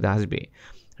এগুলো MCQতে আসবে।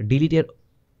 ডিলিটের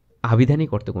আবিধানিক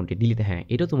অর্থ কোনটি? ডিলিট, হ্যাঁ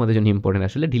এটাও তোমাদের জন্য ইম্পর্টেন্ট।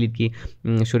 আসলে ডিলিট কি?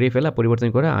 সরিয়ে ফেলা, পরিবর্তন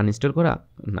করা, আনইনস্টল করা।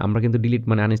 আমরা কিন্তু ডিলিট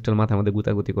মানে আনইনস্টল মাথার মধ্যে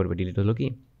গুতাগুতি করবে। ডিলিট হলো কি?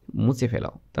 মুছে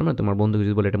ফেলাও। তার মানে তোমার বন্ধুকে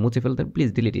যদি বলে এটা মুছে ফেল, তাহলে প্লিজ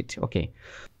ডিলিট ইট। ওকে,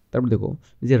 তারপর দেখো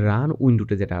যে রান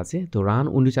উইন্ডোতে যেটা আছে, তো রান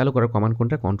উইন্ডো চালু করার কমান্ড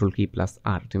কোনটা? কন্ট্রোল কি প্লাস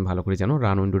আর। তুমি ভালো করে জানো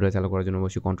রান উইন্ডোটা চালু করার জন্য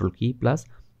অবশ্যই কন্ট্রোল কি প্লাস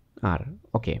আর।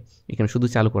 ওকে, এখানে শুধু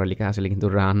চালু করা লেখা, আসলে কিন্তু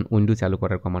রান উইন্ডো চালু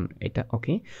করার কমান্ড এটা।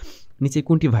 ওকে, নিচে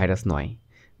কোনটি ভাইরাস নয়?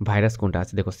 ভাইরাস কোনটা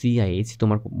আছে? দেখো CIH।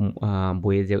 তোমার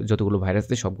বইয়ে যে যতগুলো ভাইরাস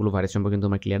আছে সবগুলো ভাইরাস সম্পর্কে কিন্তু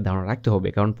তোমার ক্লিয়ার ধারণা রাখতে হবে,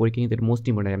 কারণ পরীক্ষা কিন্তু মোস্ট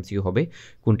ইম্পর্টেন্ট MCQ হবে।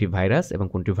 কোনটি ভাইরাস এবং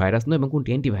কোনটি ভাইরাস নয় এবং কোনটি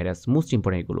অ্যান্টিভাইরাস, মোস্ট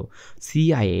ইম্পর্টেন্ট এগুলো।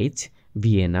 CIH,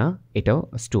 ভিয়েনা এটাও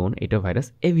স্টোন, এটাও ভাইরাস।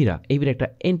 এভিরা একটা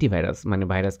অ্যান্টিভাইরাস, মানে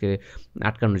ভাইরাসকে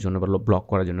আটকানোর জন্য বা ব্লক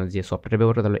করার জন্য যে সফটওয়্যার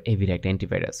ব্যবহার করে, তাহলে এভিরা একটা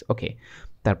অ্যান্টিভাইরাস। ওকে,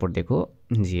 তারপর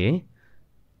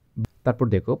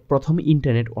দেখো প্রথম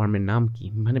ইন্টারনেট ওয়ার্মের নাম কি?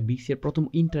 মানে বিশ্বের প্রথম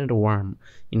ইন্টারনেট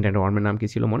ওয়ার্মের নাম কি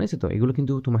ছিল মনে আছে? তো এগুলো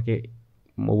কিন্তু তোমাকে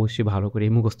অবশ্যই ভালো করে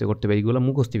মুখস্থ করতে হবে। এগুলো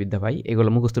মুখস্থবিদ্যা ভাই, এগুলো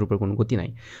মুখস্থের উপর কোনো গতি নাই।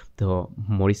 তো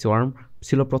মরিস ওয়ার্ম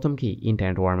ছিল প্রথম কি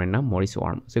ইন্টারনেট ওয়ার্মের নাম? Morris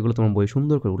worm. সেগুলো তোমার বই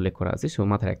সুন্দর করে উল্লেখ করা আছে, সো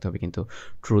মাথায় রাখতে হবে কিন্তু।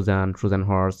 Trojan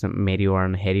horse, Mary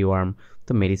worm, Harry worm,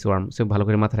 তো মেরিস ওয়ার্ম, সো ভালো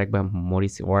করে মাথায় রাখবা।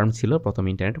 মরিস ওয়ার্ম ছিল প্রথম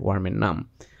ইন্টারনেট ওয়ার্মের নাম।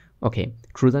 ওকে,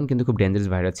 ট্রোজান কিন্তু খুব ডেঞ্জারাস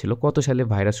ভাইরাস ছিল। কত সালে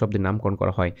ভাইরাস শব্দের নামকরণ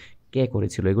করা হয়? কে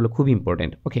করেছিল? এগুলো খুব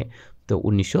ইম্পর্টেন্ট। ওকে, তো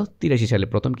 1983 সালে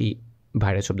প্রথম কি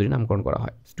ভাইরাস শব্দটি নামকরণ করা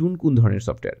হয়। স্টোন কোন ধরনের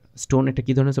সফটওয়্যার? স্টোন একটা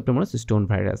কী ধরনের সফটওয়্যার মনে হচ্ছে? Stone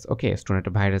virus. ওকে, স্টোন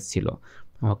একটা ভাইরাস ছিল।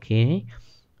 ওকে,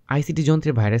 ICT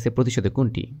যন্ত্রের ভাইরাসের প্রতিষেধক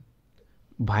কোনটি?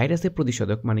 ভাইরাসের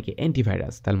প্রতিষেধক মানে কি?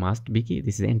 অ্যান্টিভাইরাস, তাহলে মাস্ট বি কি?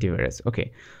 This is antivirus. ওকে,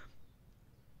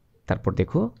 তারপর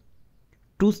দেখো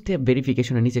টু স্টেপ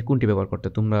ভেরিফিকেশনের নিচে কোনটি ব্যবহার করতে?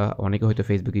 তোমরা অনেকে হয়তো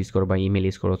ফেসবুক ইউজ করো বা ইমেল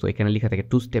ইউজ করো, তো এখানে লেখা থাকে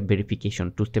two step verification.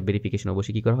 Two step verification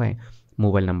অবশ্যই কী করা হয়?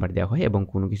 মোবাইল নাম্বার দেওয়া হয় এবং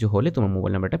কোনো কিছু হলে তোমার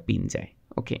মোবাইল নাম্বারটা পিন যায়।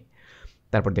 ওকে,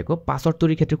 তারপর দেখো পাসওয়ার্ড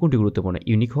তৈরির ক্ষেত্রে কোনটি গুরুত্বপূর্ণ?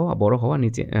 ইউনিক হওয়া, বড় হওয়া,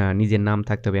 নিজের নাম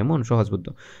থাকতে হবে এমন, সহজবোধ্য।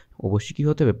 অবশ্যই কী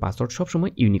হতে হবে? পাসওয়ার্ড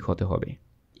সবসময় ইউনিক হতে হবে,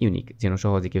 ইউনিক, যেন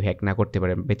সহজে কেউ হ্যাক না করতে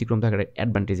পারে। ব্যতিক্রম থাকার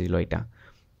অ্যাডভান্টেজ হলো এটা।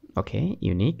 ওকে,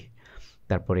 ইউনিক।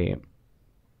 তারপরে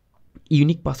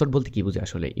ইউনিক পাসওয়ার্ড বলতে কী বোঝে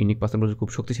আসলে? ইউনিক পাসওয়ার্ড বলতে খুব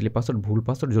শক্তিশালী পাসওয়ার্ড, ভুল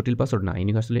পাসওয়ার্ড, জটিল পাসওয়ার্ড না।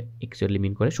 ইউনিক আসলে অ্যাকচুয়ালি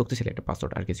মিন করে শক্তিশালী একটা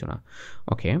পাসওয়ার্ড, আর কিছু না।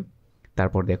 ওকে,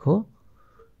 তারপর দেখো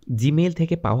জিমেইল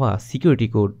থেকে পাওয়া সিকিউরিটি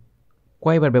কোড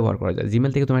কয়বার ব্যবহার করা যায়?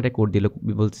 জিমেইল থেকে তোমার একটা কোড দিলে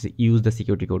বলতেছে ইউজ দ্য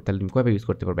সিকিউরিটি কোড, তাহলে তুমি কয়বার ইউজ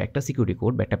করতে পারবে? একটা সিকিউরিটি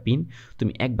কোড বা একটা পিন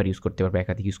তুমি একবার ইউজ করতে পারবে,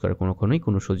 একাধিক ইউজ করার কোনোক্ষণই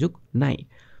কোনো সুযোগ নাই।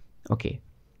 ওকে,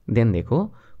 দেন দেখো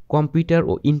কম্পিউটার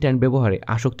ও ইন্টারনেট ব্যবহারে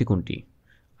আসক্তি কোনটি?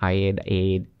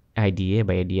 আইডিএ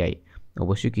বা এডিআই?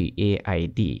 অবশ্যই কি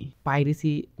এআইডি।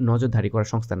 পাইরেসি নজরদারি করার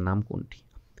সংস্থার নাম কোনটি?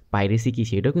 পাইরেসি কি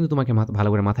সেটাও কিন্তু তোমাকে ভালো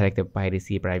করে মাথায় রাখতে হবে।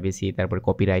 পাইরেসি, প্রাইভেসি, তারপরে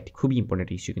কপিরাইট, খুবই ইম্পর্টেন্ট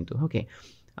ইস্যু কিন্তু। ওকে,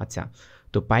 আচ্ছা,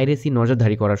 তো পাইরেসি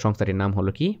নজরদারি করার সংস্থাটির নাম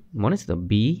হলো কি? মনে আছে তো?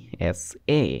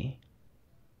 বিএসএ।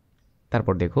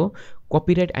 তারপর দেখো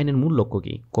কপিরাইট আইনের মূল লক্ষ্য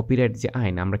কি? কপিরাইট যে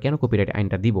আইন, আমরা কেন কপিরাইট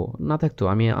আইনটা দিব? না থাকতো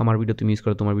আমি আমার ভিডিও তুমি ইউজ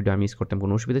করো, তোমার ভিডিও আমি ইউজ করতাম,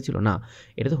 কোনো অসুবিধা ছিল না?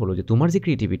 এটা তো হলো যে তোমার যে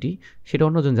ক্রিয়েটিভিটি সেটা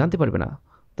অন্যজন জানতে পারবে না।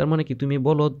 তার মানে কি? তুমি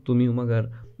বলো তুমি উমাগার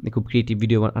খুব ক্রিয়েটিভ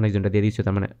ভিডিও আরেকজনটা দিয়ে দিচ্ছ,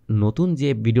 তার মানে নতুন যে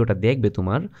ভিডিওটা দেখবে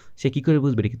তোমার, সে কী করে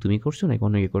বুঝবে কি তুমি করছো নাকি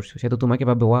অন্য কেউ করছো? সে তো তোমাকে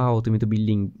ভাববে ওয়াও তুমি তো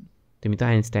বিল্ডিং, তুমি তো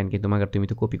আইনস্টাইন, কিন্তু তুমি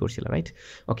তো কপি করছিলে, রাইট?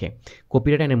 ওকে,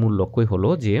 কপিরাইট আইনের মূল লক্ষ্যই হলো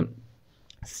যে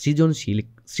সৃজনশীল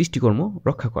সৃষ্টিকর্ম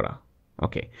রক্ষা করা।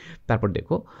 ওকে, তারপর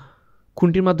দেখো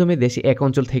কোনটির মাধ্যমে দেশে এক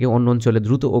অঞ্চল থেকে অন্য অঞ্চলে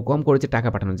দ্রুত ও কম খরচে টাকা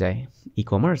পাঠানো যায়? ই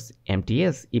কমার্স,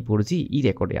 এমটিএস, ই4জি, ই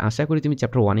রেকর্ডে? আশা করি তুমি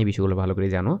চ্যাপ্টার 1 বিষয়গুলো ভালো করে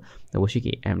জানো, অবশ্যই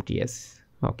কি এমটিএস।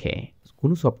 ওকে,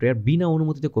 কোনো সফটওয়্যার বিনা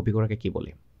অনুমতিতে কপি করাকে কী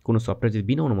বলে? কোনো সফটওয়্যার যদি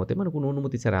বিনা অনুমতি, মানে কোনো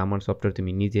অনুমতি ছাড়া আমার সফটওয়্যার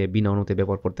তুমি নিজে বিনা অনুমতি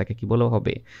ব্যবহার করতে তাকে কী বলা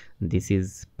হবে? This is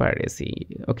piracy.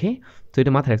 ওকে, তো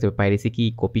এটা মাথায় রাখতে হবে। পাইরেসি কি,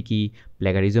 কপি কি,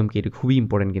 প্ল্যাগারিজম কি, এটা খুবই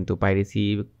ইম্পর্টেন্ট কিন্তু। পাইরেসি,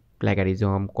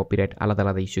 প্ল্যাগারিজম, কপিরাইট আলাদা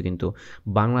আলাদা ইস্যু কিন্তু।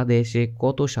 বাংলাদেশে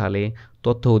কত সালে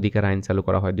তথ্য অধিকার আইন চালু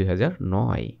করা হয়?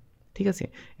 2009। ঠিক আছে,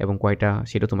 এবং কয়টা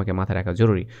সেটা তোমাকে মাথায় রাখা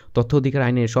জরুরি। তথ্য অধিকার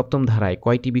আইনের 7ম ধারায়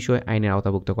কয়টি বিষয় আইনের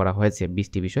আওতাভুক্ত করা হয়েছে?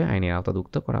 20টি বিষয় আইনের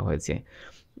আওতাভুক্ত করা হয়েছে।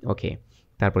 ওকে,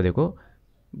 তারপর দেখো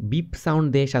বিপ সাউন্ড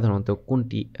দিয়ে সাধারণত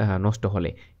কোনটি নষ্ট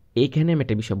হলে? এইখানে আমি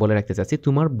একটা বিষয় বলে রাখতে চাচ্ছি,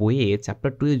 তোমার বইয়ে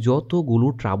চ্যাপ্টার 2 এ যতগুলো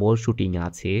ট্রাবল শুটিং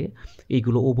আছে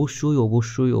এইগুলো অবশ্যই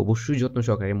অবশ্যই অবশ্যই যত্ন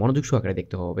সহকারে, মনোযোগ সহকারে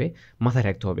দেখতে হবে, মাথায়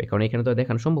রাখতে হবে, কারণ এখানে তো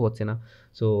দেখানো সম্ভব হচ্ছে না।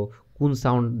 সো কোন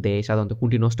সাউন্ড দেয় সাধারণত,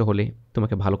 কোনটি নষ্ট হলে,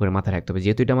 তোমাকে ভালো করে মাথায় রাখতে হবে।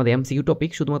 যেহেতু এটা আমাদের এমসিকিউ টপিক,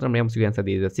 শুধুমাত্র আমরা এমসিকিউ অ্যান্সার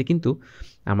দিয়ে যাচ্ছি, কিন্তু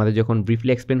আমাদের যখন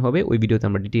ব্রিফলি এক্সপ্লেন হবে ওই ভিডিওতে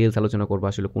আমরা ডিটেলস আলোচনা করবো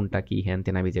আসলে কোনটা কি হ্যান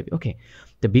তেন আমি যাবে। ওকে,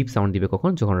 তো বিপ সাউন্ড দিবে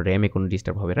কখন? যখন র্যামে কোনো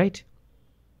ডিস্টার্ব হবে, রাইট?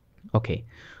 ওকে,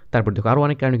 তারপর দেখো আরও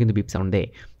অনেক কারণে কিন্তু বিপ সাউন্ড দেয়।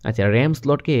 আচ্ছা, র্যাম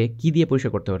স্লটকে কী দিয়ে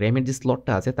পরিষ্কার করতে হবে? র্যামের যে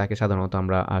স্লটটা আছে তাকে সাধারণত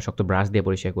আমরা শক্ত ব্রাশ দিয়ে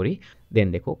পরিষ্কার করি। দেন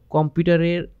দেখো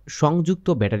কম্পিউটারের সংযুক্ত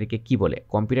ব্যাটারিকে কি বলে?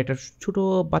 কম্পিউটারটার ছোটো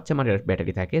বাচ্চা মানের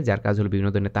ব্যাটারি থাকে, যার কাজ হলো বিভিন্ন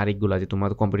ধরনের তারিখগুলো, যে তোমার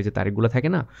কম্পিউটারে যে তারিখগুলো থাকে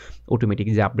না, অটোমেটিক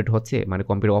যে আপডেট হচ্ছে, মানে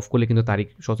কম্পিউটার অফ করলে কিন্তু তারিখ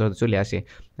সচরাচর চলে আসে,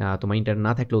 তোমার ইন্টারনেট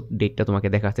না থাকলেও ডেটটা তোমাকে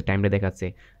দেখাচ্ছে, টাইমটা দেখাচ্ছে।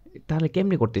 তাহলে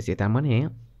কেমনি করতেছে? তার মানে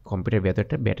কম্পিউটার ভেতরে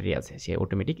একটা ব্যাটারি আছে, সে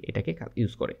অটোমেটিক এটাকে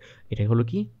ইউজ করে। এটাই হলো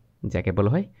কি, যাকে বলা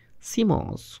হয়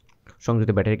সিমস।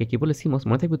 সংযুক্ত ব্যাটারিকে কী বলে? সিমস।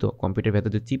 মনে থাকবে তো? কম্পিউটার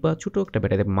ভেতরে চিপা ছোটো একটা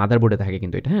ব্যাটারি মাদারবোর্ডে থাকে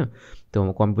কিন্তু এটা, হ্যাঁ। তো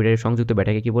কম্পিউটারের সংযুক্ত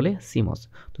ব্যাটারিকে কী বলে? সিমস।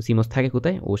 তো সিমস থাকে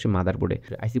কোথায়? অবশ্যই মাদারবোর্ডে।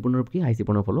 আইসি পুনরূপ কি? আইসি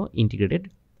পুনরূপ হলো ইন্টিগ্রেটেড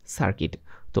সার্কিট।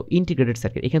 তো ইন্টিগ্রেটেড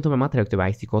সার্কিট এখানে তোমার মাথায় রাখতে হবে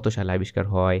আইসি কত সালে আবিষ্কার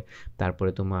হয়,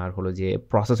 তারপরে তোমার হলো যে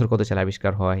প্রসেসর কত সালে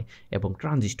আবিষ্কার হয়, এবং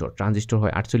ট্রানজিস্টর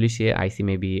হয় 48-এ, আইসি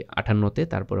মেবি 58-তে,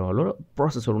 তারপরে হলো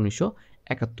প্রসেসর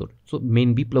 1971। সো মেইন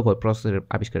বিপ্লব হয় প্রসেসরের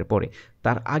আবিষ্কারের পরে।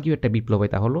 তার আগেও একটা বিপ্লব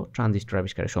হয়, তা হলো ট্রানজিস্টর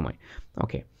আবিষ্কারের সময়।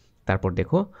 ওকে, তারপর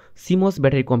দেখো সিমস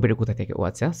ব্যাটারি কম্পিউটার কোথায় থেকে? ও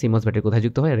আচ্ছা, সিমস ব্যাটারি কোথায়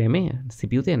যুক্ত হয়? র্যামে,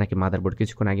 সিপিইউতে নাকি মাদারবোর্ড?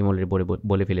 কিছুক্ষণ আগে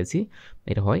বলে ফেলেছি,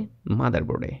 এটা হয়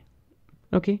মাদারবোর্ডে।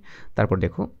 ওকে, তারপর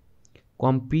দেখো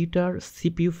কম্পিউটার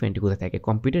সিপিইউ ফ্যানটি কোথায় থাকে?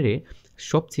 কম্পিউটারে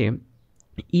সবচেয়ে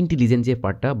ইন্টেলিজেন্ট যে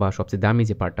পার্টটা বা সবচেয়ে দামি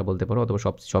যে পার্টটা বলতে পারো, অথবা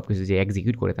সব কিছু যে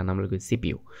এক্সিকিউট করে তার নাম হলো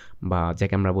সিপিইউ, বা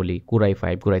যাকে আমরা বলি কোরাই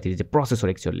 5, কোরাই 3, যে প্রসেসর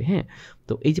অ্যাকচুয়ালি, হ্যাঁ।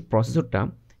 তো এই যে প্রসেসরটা,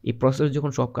 এই প্রসেসর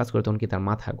যখন সব কাজ করে তখন কি তার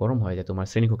মাথা গরম হয়ে যায় তোমার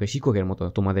শ্রেণীকক্ষে শিক্ষকের মতো।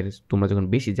 তোমরা যখন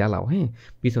বেশি জ্বালাও, হ্যাঁ,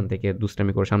 পিছন থেকে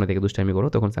দুষ্টামি করো, সামনে থেকে দুষ্টামি করো,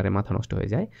 তখন স্যারের মাথা নষ্ট হয়ে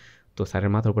যায়। তো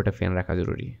স্যারের মাথার উপর একটা ফ্যান রাখা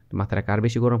জরুরি। মাথাটা কার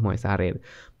বেশি গরম হয়? স্যারের,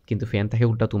 কিন্তু ফ্যান থাকে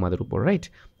উল্টা তোমাদের উপর, রাইট?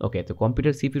 ওকে, তো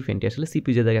কম্পিউটার সিপিইউ ফ্যানটি আসলে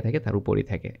সিপিইউ যে জায়গায় থাকে তার উপরেই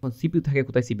থাকে। এখন সিপিইউ থাকে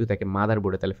কোথায়? সিপিইউ থাকে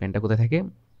মাদারবোর্ডে, তাহলে ফ্যানটা কোথায় থাকে?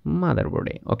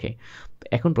 মাদারবোর্ডে। ওকে,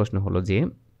 এখন প্রশ্ন হলো যে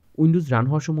উইন্ডোজ রান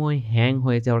হওয়ার সময় হ্যাং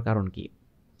হয়ে যাওয়ার কারণ কি?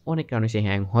 অনেক কারণে সে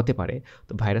হ্যাং হতে পারে।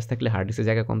 তো ভাইরাস থাকলে হার্ড ডিস্কের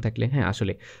জায়গা কম থাকলে হ্যাঁ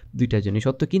আসলে দুইটার জন্যই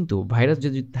সত্য, কিন্তু ভাইরাস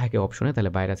যদি থাকে অপশনে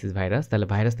তাহলে ভাইরাস ইজ ভাইরাস, তাহলে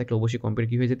ভাইরাস থাকলে অবশ্যই কম্পিউটার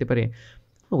কী হয়ে যেতে পারে,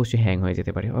 অবশ্যই হ্যাং হয়ে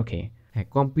যেতে পারে। ওকে, হ্যাঁ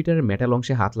কম্পিউটারের মেটাল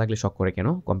অংশে হাত লাগলে শক করে কেন?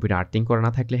 কম্পিউটার আর্থিং করা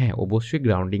না থাকলে, হ্যাঁ অবশ্যই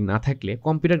গ্রাউন্ডিং না থাকলে,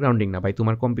 কম্পিউটার গ্রাউন্ডিং না ভাই,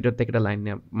 তোমার কম্পিউটার থেকে একটা লাইন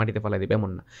মাটিতে ফেলাই দেবে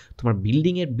এমন না, তোমার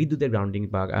বিল্ডিংয়ের বিদ্যুতের গ্রাউন্ডিং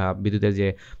বা বিদ্যুতের যে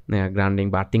গ্রাউন্ডিং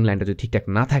বা আর্থিং লাইনটা যদি ঠিকঠাক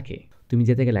না থাকে, তুমি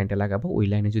যে থেকে লাইনটা লাগাবো ওই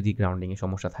লাইনে যদি গ্রাউন্ডিংয়ের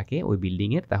সমস্যা থাকে ওই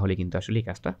বিল্ডিংয়ের, তাহলে কিন্তু আসলে এই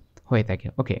কাজটা হয়ে থাকে।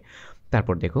 ওকে,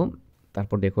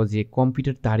 তারপর দেখো যে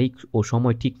কম্পিউটার তারিখ ও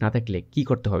সময় ঠিক না থাকলে কি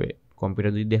করতে হবে?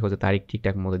 কম্পিউটার যদি দেখো যে তারিখ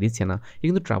ঠিকঠাক মতো দিচ্ছে না, এটা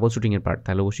কিন্তু ট্রাবল শুটিংয়ের পার্ট,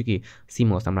 তাহলে অবশ্যই কি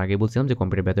সিমস, আমরা আগে বলছিলাম যে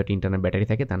কম্পিউটার ভেতরে একটা ইন্টারনাল ব্যাটারি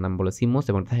থাকে, তার নাম বলে সিমস,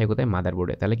 এবং থাকে কোথায়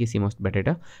মাদারবোর্ডে, তাহলে কি সিমস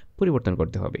ব্যাটারিটা পরিবর্তন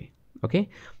করতে হবে। ওকে,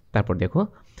 তারপর দেখো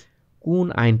কোন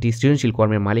আইনটি সৃজনশীল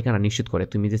কর্মের মালিকানা নিশ্চিত করে?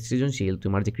 তুমি যে সৃজনশীল,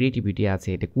 তোমার যে ক্রিয়েটিভিটি আছে,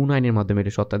 এটা কোন আইনের মাধ্যমে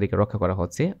এটা সত্ত্বাধিকার রক্ষা করা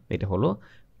হচ্ছে? এটা হলো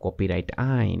কপিরাইট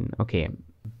আইন। ওকে,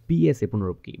 বিএসএ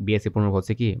পুনরূপ কি? বিএসএ পুনরূপ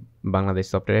হচ্ছে কি বাংলাদেশ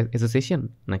সফটওয়্যার অ্যাসোসিয়েশন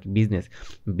নাকি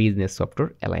বিজনেস সফটওয়্যার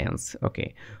অ্যালায়েন্স। ওকে,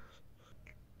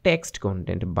 টেক্সট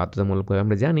কন্টেন্ট বাধ্যতামূলকভাবে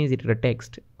আমরা জানি যে এটা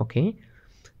টেক্সট। ওকে,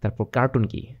 তারপর কার্টুন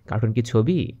কি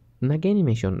ছবি নাকি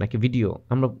অ্যানিমেশন নাকি ভিডিও?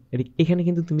 আমরা এখানে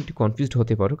কিন্তু তুমি একটু কনফিউজড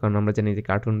হতে পারো, কারণ আমরা জানি যে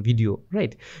কার্টুন ভিডিও,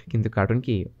 রাইট? কিন্তু কার্টুন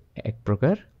কি এক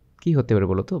প্রকার কি হতে পারে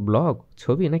বলো তো? ব্লগ,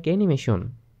 ছবি নাকি অ্যানিমেশন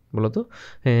বলো তো?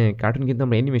 হ্যাঁ, কার্টুন কিন্তু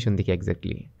আমরা অ্যানিমেশন দেখি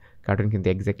এক্স্যাক্টলি, কার্টুন কিন্তু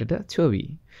এক্স্যাক্টলি এটা ছবি।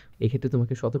 এক্ষেত্রে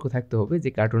তোমাকে সতর্ক থাকতে হবে যে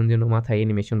কার্টুন যেন মাথায়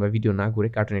অ্যানিমেশন বা ভিডিও না ঘুরে,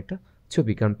 কার্টুন একটা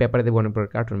ছবি, কারণ পেপারে দেবো অনেক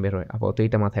প্রকার কার্টুন বের হয়, আপাতত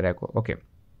এটা মাথায় রাখো। ওকে,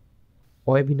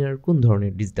 ওয়েবিনার কোন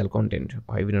ধরনের ডিজিটাল কন্টেন্ট?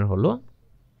 ওয়েবিনার হলো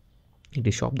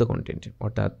এটি শব্দ কন্টেন্ট,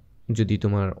 অর্থাৎ যদি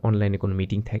তোমার অনলাইনে কোনো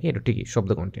মিটিং থাকে এটা ঠিকই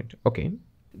শব্দ কন্টেন্ট। ওকে,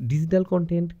 ডিজিটাল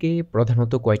কন্টেন্টকে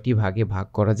প্রধানত কয়টি ভাগে ভাগ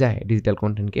করা যায়? ডিজিটাল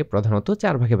কন্টেন্টকে প্রধানত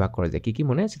 4 ভাগে ভাগ করা যায়। কী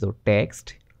মনে আছে তো? টেক্সট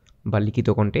বা লিখিত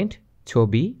কন্টেন্ট,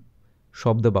 ছবি,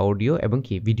 শব্দ বা অডিও, এবং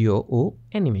কি ভিডিও ও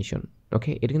অ্যানিমেশন।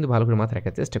 ওকে, এটা কিন্তু ভালো করে মাথায়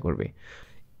রাখার চেষ্টা করবে।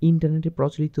 ইন্টারনেটে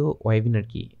প্রচলিত ওয়েবিনার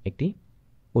কি? একটি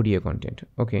অডিও কন্টেন্ট।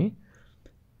 ওকে,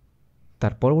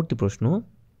 তার পরবর্তী প্রশ্ন,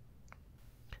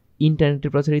 ইন্টারনেটে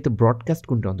প্রচারিত ব্রডকাস্ট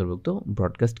কোনটা অন্তর্ভুক্ত?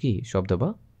 ব্রডকাস্ট কি শব্দ বা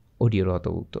অডিওর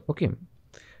অন্তর্ভুক্ত। ওকে,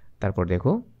 তারপর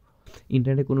দেখো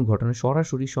ইন্টারনেটে কোনো ঘটনা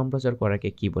সরাসরি সম্প্রচার করাকে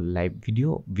কি বলে? Live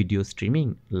video streaming,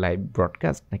 live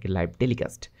broadcast নাকি লাইভ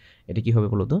টেলিকাস্ট? এটা কী হবে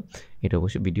বলো তো? এটা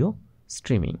অবশ্যই ভিডিও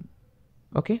স্ট্রিমিং।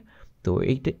 ওকে, তো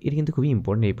এটা কিন্তু খুবই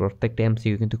ইম্পর্টেন্ট, এই প্রত্যেকটা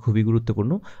এমসিকিউ কিন্তু খুবই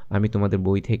গুরুত্বপূর্ণ। আমি তোমাদের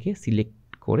বই থেকে সিলেক্ট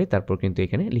করে তারপর কিন্তু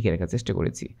এখানে লিখে রাখার চেষ্টা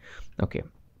করেছি। ওকে,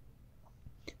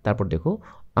 তারপর দেখো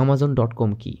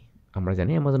Amazon.com কি? আমরা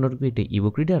জানি Amazon.com এটা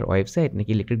ইবুক রিডার, ওয়েবসাইট নাকি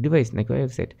ইলেকট্রিক ডিভাইস নাকি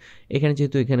ওয়েবসাইট? এখানে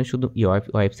যেহেতু এখানে শুধু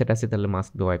ওয়েবসাইট আছে, তাহলে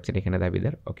মাস্ট বি ওয়েবসাইট এখানে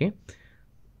দাবিদার। ওকে,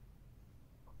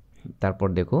 তারপর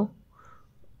দেখো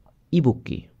ইবুক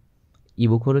কি?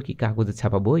 ইবুক হলো কি কাগজে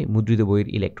ছাপা বই, মুদ্রিত বইয়ের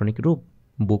ইলেকট্রনিক রূপ,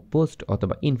 বুক পোস্ট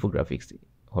অথবা ইনফোগ্রাফিক্স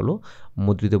হলো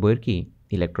মুদ্রিত বইয়ের কি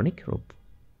ইলেকট্রনিক রূপ।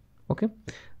 ওকে,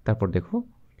 তারপর দেখো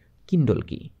কিন্ডল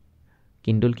কি?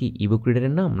 কিন্ডল কি ইবুক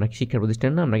রিডারের নাম নাকি শিক্ষা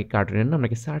প্রতিষ্ঠানের নাম নাকি কার্টুনের নাম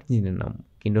নাকি সার্চ ইঞ্জিনের নাম?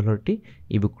 কিন্ডল হলো একটি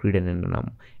ইবুক রিডারের নাম।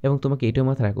 এবং তোমাকে এটাও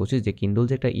মাথায় রাখা উচিত যে কিন্ডল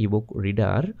যে একটা ইবুক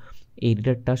রিডার, এই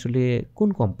রিডারটা আসলে কোন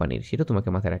কোম্পানির সেটা তোমাকে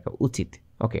মাথায় রাখা উচিত।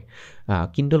 ওকে,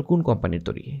 কিন্ডল কোন কোম্পানির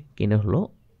তৈরি? কিন্ডল হলো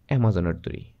অ্যামাজনের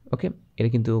তৈরি। ওকে, এটা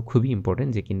কিন্তু খুবই ইম্পর্টেন্ট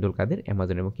যে কিন্ডল কাদের?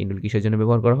 অ্যামাজন। এবং কিন্ডল কিসের জন্য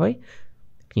ব্যবহার করা হয়?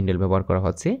 কিন্ডল ব্যবহার করা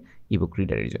হচ্ছে ইবুক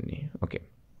রিডারের জন্য। ওকে,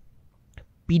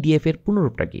 পিডিএফ এর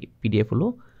পুনরূপটা কি? পিডিএফ হলো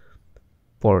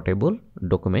পোর্টেবল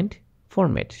ডকুমেন্ট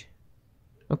ফরম্যাট।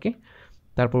 ওকে,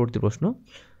 তার পরবর্তী প্রশ্ন,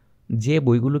 যে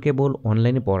বইগুলো কেবল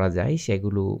অনলাইনে পড়া যায়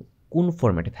সেগুলো কোন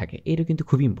ফরম্যাটে থাকে? এটা কিন্তু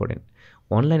খুবই ইম্পর্টেন্ট।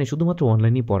 অনলাইনে শুধুমাত্র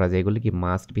অনলাইনেই পড়া যায়, এগুলো কি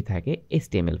মাস্ট বি থাকে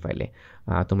HTML ফাইলে।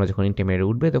 তোমরা যখন ইন্টারমিডিয়েটে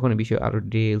উঠবে তখন এই বিষয়ে আরও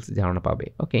ডিটেলস ধারণা পাবে।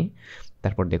 ওকে,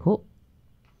 তারপর দেখো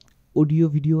অডিও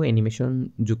ভিডিও অ্যানিমেশন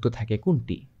যুক্ত থাকে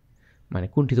কোনটি? মানে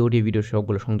কোনটিতে অডিও ভিডিও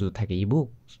সবগুলো সংযুক্ত থাকে?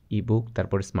 ইবুক,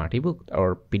 তারপর smart ebook R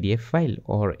PDF file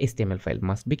or HTML file,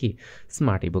 must be কি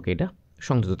স্মার্ট ইবুক এটা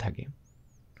সংযুক্ত থাকে।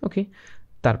 ওকে,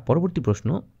 তার পরবর্তী প্রশ্ন,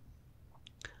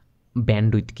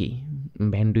 ব্যান্ডউইথ কি?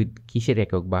 ব্যান্ডউইথ কিসের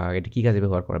একক বা এটা কী কাজে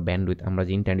ব্যবহার করা? ব্যান্ডউইথ আমরা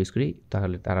যে ইন্টারনেট ইউজ করি,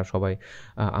 তাহলে তারা সবাই,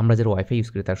 আমরা যারা ওয়াইফাই ইউজ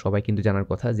করি তারা সবাই কিন্তু জানার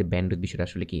কথা যে ব্যান্ডউইথ বিষয়টা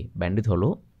আসলে কি। ব্যান্ডউইথ হলো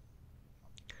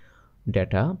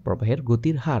ডেটা প্রবাহের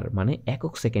গতির হার, মানে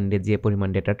একক সেকেন্ডে যে পরিমাণ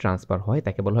ডেটা ট্রান্সফার হয়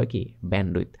তাকে বলা হয় কি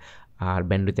ব্যান্ডউইথ। আর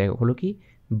ব্যান্ডউইথ একক হলো কি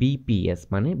বিপিএস,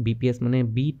 মানে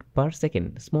bit per second,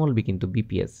 small B কিন্তু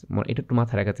বিপিএস। এটা একটু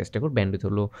মাথায় রাখার চেষ্টা কর। ব্যান্ডউইথ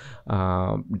হলো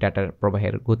ডাটার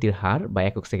প্রবাহের গতির হার বা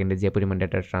একক সেকেন্ডে যে পরিমাণ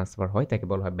ডেটা ট্রান্সফার হয় তাকে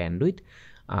বলা হয় ব্যান্ডউইথ।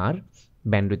 আর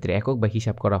ব্যান্ডউইথের একক বা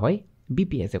হিসাব করা হয়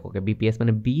বিপিএস এককে। বিপিএস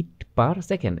মানে বিট পার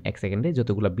সেকেন্ড, এক সেকেন্ডে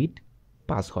যতগুলো বিট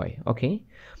পাস হয়। ওকে,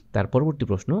 তার পরবর্তী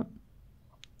প্রশ্ন,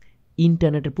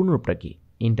 ইন্টারনেটের পুনরূপটা কি?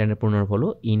 ইন্টারনেট পুনরূপ হলো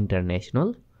ইন্টারন্যাশনাল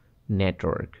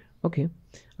নেটওয়ার্ক। ওকে,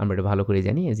 আমরা এটা ভালো করে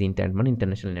জানি যে ইন্টারনেট মানে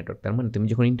ইন্টারন্যাশনাল নেটওয়ার্ক। তার মানে তুমি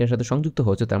যখন ইন্টারনেটের সাথে সংযুক্ত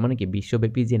হচ্ছ, তার মানে কি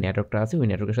বিশ্বব্যাপী যে নেটওয়ার্কটা আছে ওই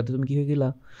নেটওয়ার্কের সাথে তুমি কী হয়ে গেলা,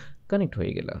 কানেক্ট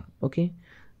হয়ে গেলা। ওকে,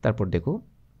 তারপর দেখো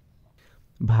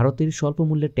ভারতের স্বল্প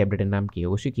মূল্যের ট্যাবলেটের নাম কি?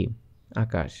 অবশ্যই কি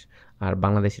আকাশ। আর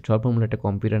বাংলাদেশের স্বল্প মূল্যের একটা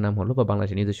কম্পিউটার নাম হলো, বা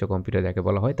বাংলাদেশের নিজস্ব কম্পিউটার যাকে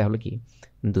বলা হয়, তাহলে কি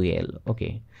দুয়েল। ওকে,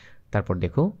 তারপর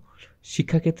দেখো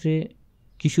শিক্ষাক্ষেত্রে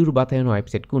কিশোর বাতায়ন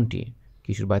ওয়েবসাইট কোনটি?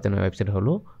 কিশোর বাতায়ন ওয়েবসাইট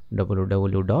হলো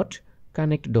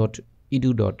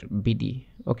www.connect.edu.bd।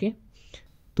 ওকে,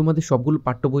 তোমাদের সবগুলো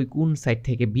পাঠ্য বই কোন সাইট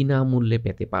থেকে বিনামূল্যে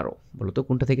পেতে পারো? বলো তো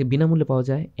কোনটা থেকে বিনামূল্যে পাওয়া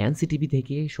যায়? এনসিটিভি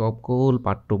থেকে সকল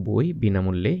পাঠ্য বই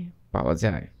বিনামূল্যে পাওয়া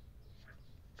যায়।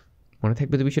 মনে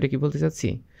থাকবে তো বিষয়টা কী বলতে চাচ্ছি?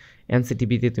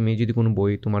 এনসিটিভিতে তুমি যদি কোনো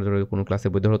বই, তোমার ধরো কোনো ক্লাসের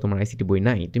বই, ধরো তোমার আইসিটি বই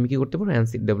নাই, তুমি কী করতে পারো?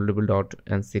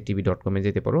 www.nctv.com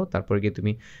যেতে পারো। তারপরে গিয়ে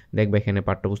তুমি দেখবে এখানে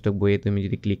পাঠ্যপুস্তক বইয়ে তুমি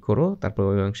যদি ক্লিক করো, তারপর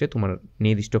ওই অংশে তোমার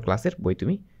নির্দিষ্ট ক্লাসের বই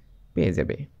তুমি পেয়ে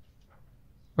যাবে।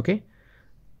 ওকে,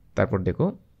 তারপর দেখো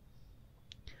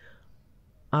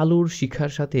আলুর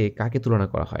শিখার সাথে কাকে তুলনা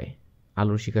করা হয়?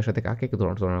 আলুর শিখার সাথে কাকে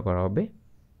তুলনা করা হবে?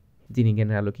 যিনি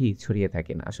জ্ঞানের আলো কি ছড়িয়ে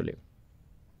থাকেন আসলে।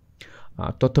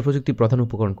 তথ্য প্রযুক্তির প্রধান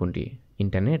উপকরণ কোনটি?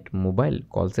 Internet, mobile,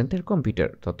 call centre, computer.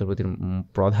 তথ্য প্রযুক্তির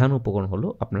প্রধান উপকরণ হলো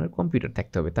আপনার কম্পিউটার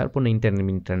থাকতে হবে, তারপর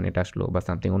ইন্টারনেট আসলো বা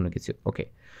সামথিং অন্য কিছু। ওকে,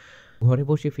 ঘরে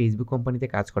বসে ফেসবুক কোম্পানিতে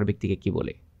কাজ করা ব্যক্তিকে কি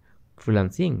বলে?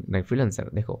 ফ্রিল্যান্সিং না ফ্রিল্যান্সার?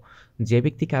 দেখো, যে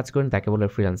ব্যক্তি কাজ করেন তাকে বলে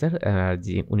ফ্রিল্যান্সার, আর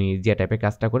উনি যে টাইপের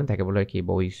কাজটা করেন তাকে বলে কি,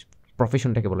 বা ওই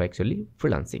প্রফেশনটাকে বলে অ্যাকচুয়ালি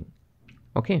ফ্রিল্যান্সিং।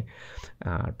 ওকে,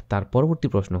 আর তার পরবর্তী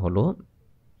প্রশ্ন হলো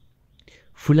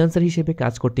ফ্রিল্যান্সার হিসেবে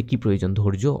কাজ করতে কি প্রয়োজন?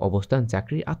 ধৈর্য, অবস্থান,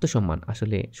 চাকরি, আত্মসম্মান।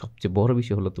 আসলে সবচেয়ে বড়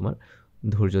বিষয় হলো তোমার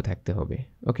ধৈর্য থাকতে হবে।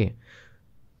 ওকে,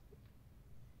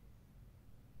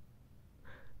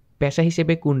 পেশা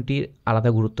হিসেবে কোনটির আলাদা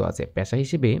গুরুত্ব আছে? পেশা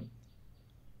হিসেবে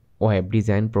web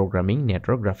design, programming,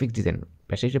 network, graphics design.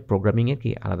 পেশা হিসেবে প্রোগ্রামিংয়ের কি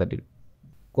আলাদা।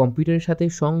 কম্পিউটারের সাথে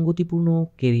সঙ্গতিপূর্ণ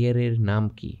ক্যারিয়ারের নাম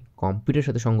কি? কম্পিউটারের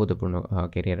সাথে সঙ্গতিপূর্ণ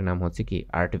ক্যারিয়ারের নাম হচ্ছে কি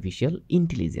আর্টিফিশিয়াল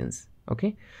ইন্টেলিজেন্স। ওকে,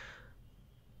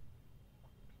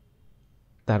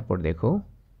 তারপর দেখো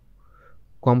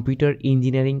কম্পিউটার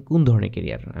ইঞ্জিনিয়ারিং কোন ধরনের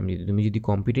ক্যারিয়ার? তুমি যদি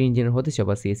কম্পিউটার ইঞ্জিনিয়ার হতে চাও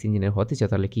বা সিএস ইঞ্জিনিয়ার হতে চাও,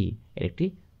 তাহলে কি এর একটি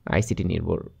আইসিটি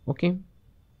নির্ভর। ওকে,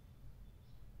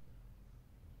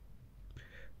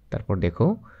 তারপর দেখো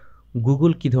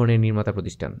গুগল কি ধরনের নির্মাতা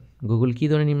প্রতিষ্ঠান? গুগল কি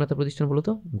ধরনের নির্মাতা প্রতিষ্ঠান বলো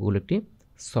তো? গুগল একটি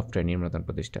সফটওয়্যার নির্মাতা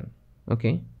প্রতিষ্ঠান। ওকে,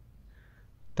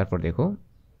 তারপর দেখো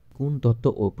কোন তথ্য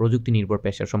ও প্রযুক্তি নির্ভর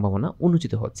পেশার সম্ভাবনা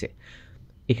উন্মোচিত হচ্ছে?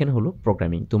 এখানে হলো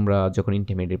প্রোগ্রামিং। তোমরা যখন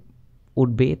ইন্টারমিডিয়েট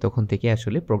উঠবে তখন থেকে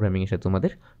আসলে প্রোগ্রামিংয়ের সাথে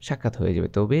তোমাদের সাক্ষাৎ হয়ে যাবে।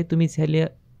 তবে তুমি চাইলে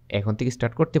এখন থেকে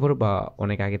স্টার্ট করতে পারো, বা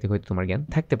অনেক আগে থেকে হয়তো তোমার জ্ঞান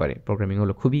থাকতে পারে। প্রোগ্রামিং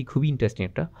হলো খুবই খুবই ইন্টারেস্টিং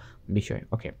একটা বিষয়।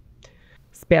 ওকে,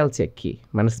 স্পেল চেক কি?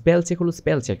 মানে স্পেল চেক হলো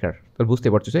স্পেল চেকার। তো বুঝতে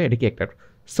পারছো এটা কি একটা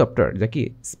সফটওয়্যার যা কি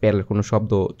স্পেলের কোনো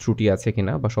শব্দ ত্রুটি আছে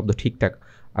কিনা বা শব্দ ঠিকঠাক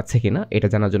আছে কিনা এটা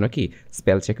জানার জন্য কি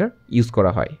স্পেল চেকার ইউজ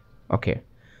করা হয়। ওকে,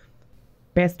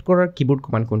 পেস্ট করার কিবোর্ড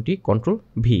কমান্ড কোনটি? কন্ট্রোল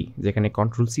ভি, যেখানে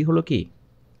কন্ট্রোল সি হলো কি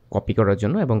কপি করার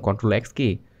জন্য এবং কন্ট্রোল এক্স কি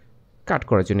কাট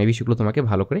করার জন্য। এই বিষয়গুলো তোমাকে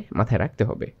ভালো করে মাথায় রাখতে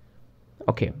হবে।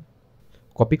 ওকে,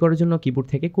 কপি করার জন্য কিবোর্ড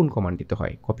থেকে কোন কমান্ড দিতে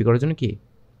হয়? কপি করার জন্য কি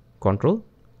কন্ট্রোল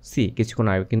সি। কিছুক্ষণ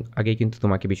আগেই কিন্তু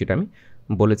তোমাকে বিষয়টা আমি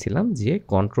বলেছিলাম যে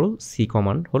কন্ট্রোল সি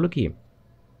কমান্ড হলো কি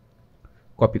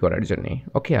কপি করার জন্যে।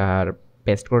 ওকে, আর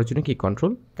পেস্ট করার জন্য কি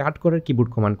কন্ট্রোল। কাট করার কিবোর্ড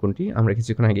কমান্ড কোনটি? আমরা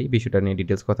কিছুক্ষণ আগেই বিষয়টা নিয়ে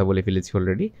ডিটেলস কথা বলে ফেলেছি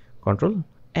অলরেডি, কন্ট্রোল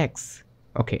এক্স।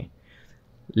 ওকে,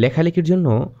 লেখালেখির জন্য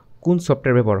কোন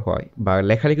সফটওয়্যার ব্যবহার হয়, বা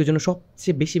লেখালেখির জন্য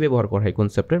সবচেয়ে বেশি ব্যবহার করা হয় কোন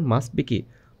সফটওয়্যার? মাস্ট বি কি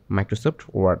মাইক্রোসফট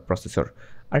ওয়ার্ড প্রসেসর।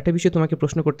 আরেকটা বিষয় তোমাকে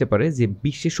প্রশ্ন করতে পারে যে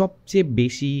বিশ্বে সবচেয়ে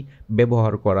বেশি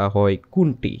ব্যবহার করা হয়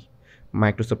কোনটি?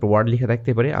 মাইক্রোসফট ওয়ার্ড লেখা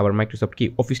থাকতে পারে, আবার মাইক্রোসফট কি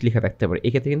অফিস লেখা থাকতে পারে।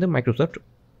 এক্ষেত্রে কিন্তু মাইক্রোসফট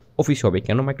অফিস হবে।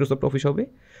 কেন মাইক্রোসফট অফিস হবে?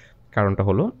 কারণটা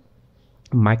হলো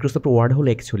মাইক্রোসফট ওয়ার্ড হলো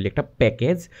অ্যাকচুয়ালি একটা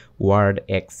প্যাকেজ। ওয়ার্ড,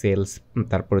 এক্সেলস,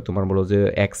 তারপরে তোমার বলো যে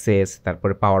অ্যাক্সেস,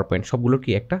 তারপরে পাওয়ার পয়েন্ট, সবগুলোর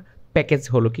কি একটা প্যাকেজ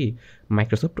হলো কি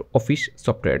মাইক্রোসফট অফিস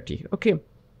সফটওয়্যারটি। ওকে,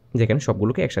 যেখানে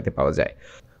সবগুলোকে একসাথে পাওয়া যায়।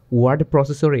 ওয়ার্ড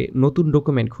প্রসেসরে নতুন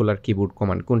ডকুমেন্ট খোলার কিবোর্ড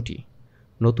কমান্ড কোনটি?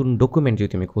 নতুন ডকুমেন্ট যদি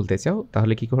তুমি খুলতে চাও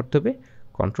তাহলে কী করতে হবে?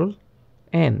 Control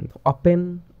N. Open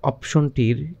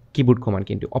অপশনটির keyboard command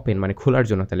কিন্তু ওপেন মানে খোলার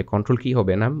জন্য, তাহলে কন্ট্রোল কী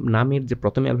হবে? নামের যে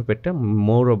প্রথমে অ্যালফাবেটটা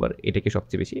মোর ওভার এটাকে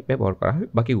সবচেয়ে বেশি ব্যবহার করা হয়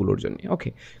বাকিগুলোর জন্য। ওকে,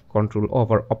 কন্ট্রোল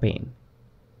ওভার ওপেন।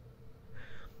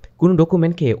 কোনো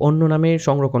ডকুমেন্টকে অন্য নামে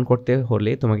সংরক্ষণ করতে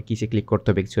হলে তোমাকে কিসে ক্লিক করতে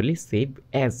হবে? Actually save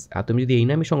as. আর তুমি যদি এই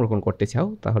নামে সংরক্ষণ করতে চাও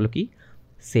তাহলে কি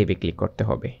সেভে ক্লিক করতে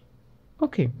হবে।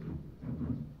 ওকে,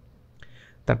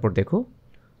 তারপর দেখো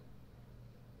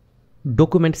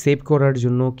ডকুমেন্ট সেভ করার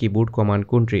জন্য কিবোর্ড কমান্ড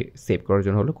কোনটি? সেভ করার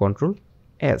জন্য হলো কন্ট্রোল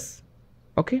এস।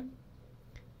 ওকে,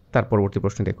 তার পরবর্তী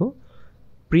প্রশ্ন দেখো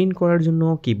প্রিন্ট করার জন্য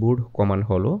কিবোর্ড কমান্ড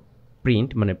হলো প্রিন্ট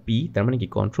মানে পি, তার মানে কি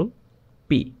কন্ট্রোল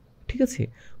পি। ঠিক আছে।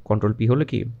 কন্ট্রোল পি হলো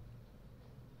কি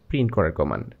প্রিন্ট করার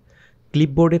কমান্ড।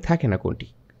 ক্লিপবোর্ডে থাকে না কোনটি?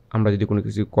 আমরা যদি কোনো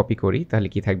কিছু কপি করি তাহলে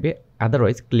কি থাকবে,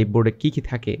 আদারওয়াইজ ক্লিপবোর্ডে কী কী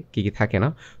থাকে কী কী থাকে না,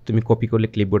 তুমি কপি করলে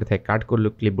ক্লিপবোর্ডে থাকে, কাট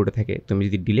করলেও ক্লিপবোর্ডে থাকে, তুমি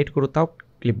যদি ডিলিট করো তাও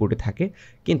ক্লিপবোর্ডে থাকে,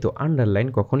 কিন্তু আন্ডারলাইন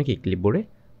কখনো কি ক্লিপবোর্ডে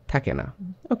থাকে না।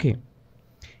 ওকে,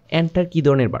 এন্টার কী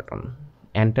ধরনের বাটন?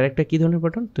 এন্টার একটা কী ধরনের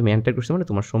বাটন? তুমি এন্টার করছো মানে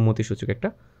তোমার সম্মতিসূচক একটা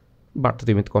বার্তা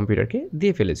তুমি কম্পিউটারকে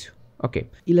দিয়ে ফেলেছো। ওকে,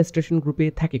 ইলাস্ট্রেশন গ্রুপে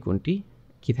থাকে কোনটি?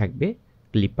 কি থাকবে,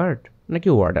 ক্লিপ আর্ট নাকি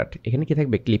ওয়ার্ড আর্ট? এখানে কি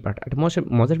থাকবে, ক্লিপ আর্ট। আর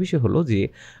মজার বিষয় হলো যে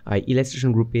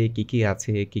ইলাস্ট্রেশন গ্রুপে কী কী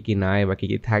আছে, কী কী নাই, বা কী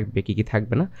কী থাকবে কী কী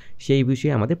থাকবে না, সেই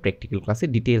বিষয়ে আমাদের প্র্যাকটিক্যাল ক্লাসে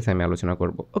ডিটেলস আমি আলোচনা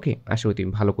করব। ওকে, আশা করি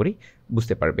তুমি ভালো করেই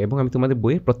বুঝতে পারবে, এবং আমি তোমাদের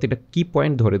বইয়ের প্রত্যেকটা কি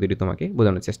পয়েন্ট ধরে ধরে তোমাকে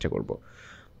বোঝানোর চেষ্টা করব।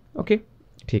 ওকে,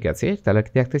 ঠিক আছে, তাহলে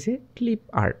দেখতেছি ক্লিপ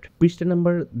আর্ট। পৃষ্ঠা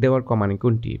নাম্বার দেওয়ার কমান্ড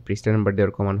কোনটি? পৃষ্ঠা নাম্বার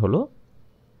দেওয়ার কমান্ড হলো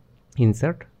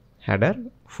ইনসার্ট, হেডার,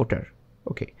 ফুটার।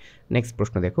 ওকে, নেক্সট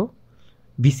প্রশ্ন দেখো,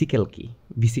 ভিসিক্যাল কি?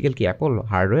 ভিসিক্যাল কি অ্যাপল,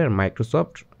 হার্ডওয়্যার,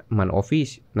 মাইক্রোসফট, মানে অফিস,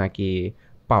 নাকি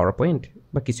পাওয়ার পয়েন্ট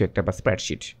বা কিছু একটা, বা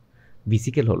স্প্রেডশিট?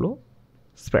 ভিসিক্যাল হলো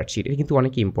স্প্রেডশিট। এটা কিন্তু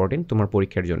অনেক ইম্পর্টেন্ট তোমার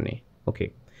পরীক্ষার জন্যে। ওকে,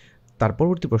 তার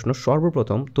পরবর্তী প্রশ্ন,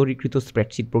 সর্বপ্রথম তৈরিকৃত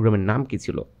স্প্রেডশিট প্রোগ্রামের নাম কি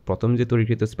ছিল? প্রথম যে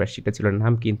তৈরিকৃত স্প্রেডশিটটা ছিল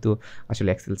নাম কিন্তু আসলে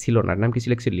এক্সেল ছিল না, নাম কি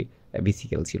ছিল অ্যাকচুয়ালি?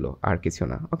 ভিসিক্যাল ছিল, আর কিছু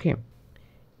না। ওকে,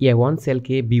 A1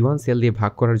 সেলকে B1 সেল দিয়ে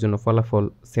ভাগ করার জন্য ফলাফল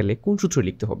সেলে কোন সূত্র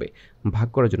লিখতে হবে? ভাগ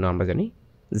করার জন্য আমরা জানি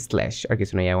স্ল্যাশ, আর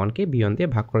কিছু না। A1কে B1 দিয়ে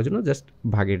ভাগ করার জন্য জাস্ট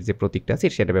ভাগের যে প্রতীকটা আছে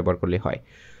সেটা ব্যবহার করলে হয়।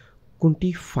 কোনটি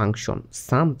ফাংশন?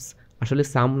 সামস, আসলে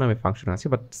সাম নামে ফাংশন আছে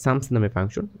বাট সামস নামে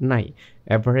ফাংশন নাই।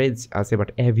 অ্যাভারেজ আছে বাট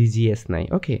অ্যাভিজিএস নাই।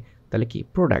 ওকে, তাহলে কি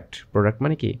প্রোডাক্ট? প্রোডাক্ট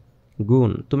মানে কি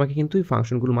গুণ। তোমাকে কিন্তু এই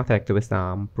ফাংশনগুলো মাথায় রাখতে হবে,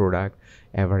 সাম, প্রোডাক্ট,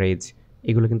 অ্যাভারেজ,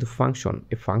 এগুলো কিন্তু ফাংশন।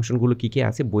 এই ফাংশনগুলো কী কী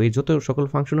আছে, বইয়ে যত সকল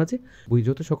ফাংশন আছে,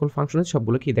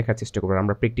 সবগুলো কি দেখার চেষ্টা করবো।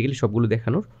 আমরা প্র্যাকটিক্যালি সবগুলো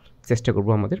দেখানোর চেষ্টা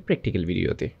করবো আমাদের প্র্যাকটিক্যাল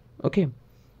ভিডিওতে। ওকে,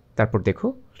 তারপর দেখো,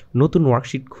 নতুন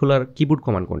ওয়ার্কশিট খোলার কিবোর্ড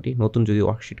কমান্ড কোনটি? নতুন যদি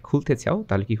ওয়ার্কশিট খুলতে চাও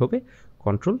তাহলে কি হবে,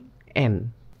 কন্ট্রোল এন।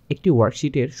 একটি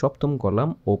ওয়ার্কশিটের সপ্তম কলাম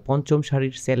ও পঞ্চম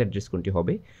সারির সেল অ্যাড্রেস কোনটি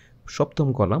হবে? সপ্তম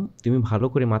কলাম, তুমি ভালো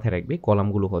করে মাথায় রাখবে,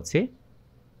 কলামগুলো হচ্ছে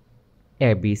এ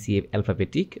বি সি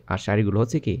অ্যালফাবেটিক, আর সারিগুলো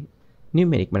হচ্ছে কি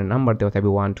নিউমেরিক, মানে নাম্বার দেওয়া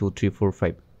থাকবে 1 2 3 4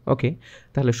 5। ওকে,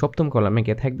 তাহলে সপ্তম কলামে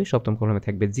কে থাকবে? সপ্তম কলামে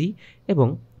থাকবে জি, এবং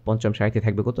পঞ্চম সারিতে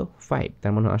থাকবে কত, 5।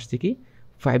 তার মানে আসছে কি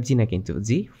 5G না, কিন্তু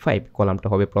G5 কলামটা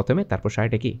হবে প্রথমে, তারপর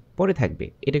সারিটা কি পরে থাকবে।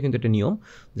 এটা কিন্তু একটা নিয়ম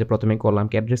যে প্রথমে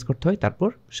কলামকে অ্যাড্রেস করতে হয়, তারপর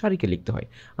সারিকে লিখতে হয়।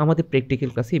 আমাদের প্র্যাকটিক্যাল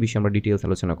ক্লাসে এই বিষয়ে আমরা ডিটেলস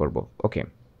আলোচনা করব। ওকে,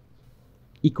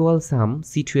 ইকুয়াল সাম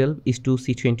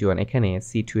C12:C21, এখানে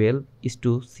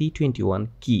C12:C21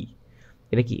 কি?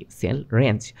 এটা কি সেল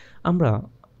রেঞ্জ। আমরা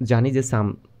জানি যে সাম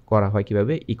করা হয়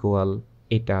কিভাবে, ইকুয়াল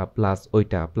এটা প্লাস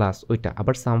ওইটা,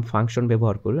 আবার সাম ফাংশন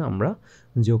ব্যবহার করে আমরা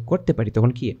যোগ করতে পারি।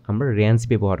 তখন কি আমরা রেঞ্জ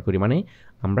ব্যবহার করি, মানে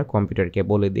আমরা কম্পিউটারকে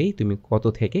বলে দেই তুমি কত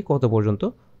থেকে কত পর্যন্ত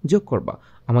যোগ করবা।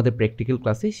 আমাদের প্র্যাকটিক্যাল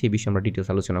ক্লাসে সেই বিষয়ে আমরা ডিটেলস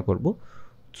আলোচনা করব।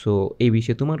 সো এই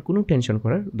বিষয়ে তোমার কোনো টেনশন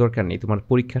করার দরকার নেই, তোমার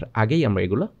পরীক্ষার আগেই আমরা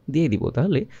এগুলো দিয়ে দিব।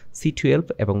 তাহলে C12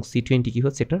 এবং C20 কী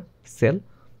হচ্ছে, এটা সেল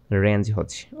রেঞ্জ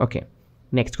হচ্ছে। ওকে,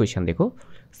 নেক্সট কোয়েশ্চেন দেখো,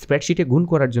 স্প্রেডশিটে গুণ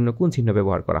করার জন্য কোন চিহ্ন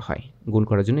ব্যবহার করা হয়? গুণ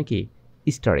করার জন্য কি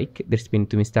স্টারিক, দ্যাটস মিন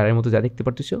তুমি স্টারের মতো যা দেখতে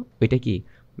পারতেছো ওইটা কি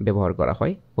ব্যবহার করা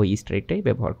হয়, ওই স্টারিকটাই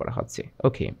ব্যবহার করা হচ্ছে।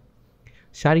 ওকে,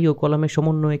 সারি ও কলামের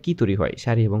সমন্বয়ে কি তৈরি হয়?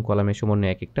 সারি এবং কলামের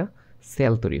সমন্বয়ে এক একটা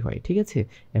সেল তৈরি হয়, ঠিক আছে।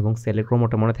 এবং সেলের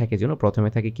ক্রমটা মনে থাকে যেন প্রথমে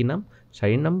থাকে কি নাম,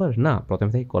 সারির নাম্বার না,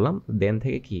 প্রথমে থাকে কলাম, দেন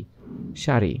থেকে কি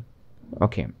সারি।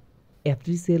 ওকে, A3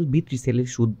 সেল B3 সেলের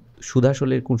সুদ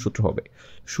আসলের কোন সূত্র হবে?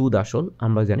 সুদ আসল,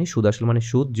 আমরা জানি সুদ আসল মানে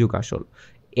সুদ যোগ আসল।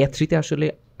 A3-তে আসলে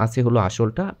আছে হলো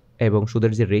আসলটা, এবং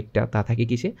সুদের যে রেটটা তা থাকে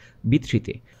কিসে,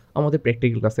 B3-তে। আমাদের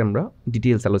প্র্যাকটিক্যাল ক্লাসে আমরা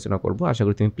ডিটেলস আলোচনা করব, আশা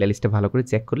করি তুমি প্লেলিস্টটা ভালো করে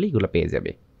চেক করলে এগুলো পেয়ে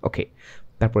যাবে। ওকে,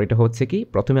 তারপর এটা হচ্ছে কি,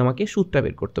 প্রথমে আমাকে সুদটা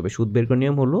বের করতে হবে। সুদ বের করার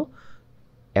নিয়ম হলো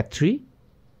A3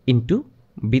 ইন্টু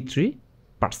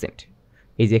B3%।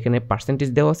 এই যে এখানে পার্সেন্টেজ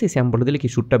দেওয়া আছে, স্যাম বলে দিলে কি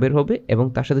সুদটা বের হবে, এবং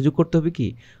তার সাথে যোগ করতে হবে কি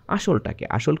আসলটাকে।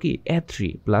 আসল কি A3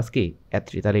 প্লাস কি A3,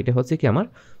 তাহলে এটা হচ্ছে কি আমার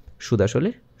সুদ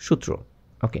আসলের সূত্র।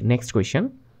 ওকে, নেক্সট কোয়েশ্চেন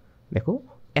দেখো,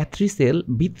 A3 সেল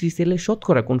B3 সেলের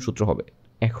শতকরা কোন সূত্র হবে?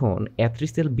 এখন A3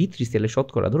 সেল B3 সেলের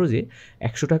শতকরা, ধরো যে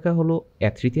 100 টাকা হলো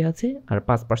A3-তে আছে, আর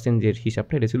 5% যে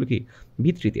হিসাবটা এটা ছিল কি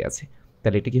B3-তে আছে,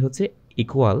 তাহলে এটা কি হচ্ছে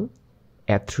ইকুয়াল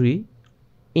A3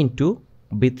 ইন্টু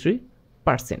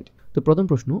B3%। তো প্রথম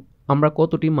প্রশ্ন, আমরা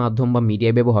কতটি মাধ্যম বা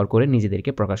মিডিয়া ব্যবহার করে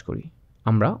নিজেদেরকে প্রকাশ করি?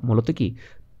 আমরা মূলত কি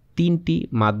 3টি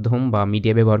মাধ্যম বা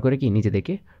মিডিয়া ব্যবহার করে কি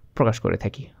নিজেদেরকে প্রকাশ করে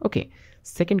থাকি। ওকে,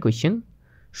 সেকেন্ড কোয়েশ্চেন,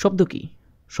 শব্দ কি?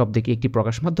 শব্দ কি একটি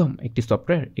প্রকাশ মাধ্যম, একটি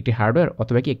সফটওয়্যার, একটি হার্ডওয়্যার,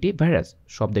 অথবা কি একটি ভাইরাস?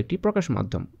 শব্দ একটি প্রকাশ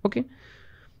মাধ্যম। ওকে,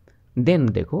 দেন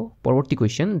দেখো পরবর্তী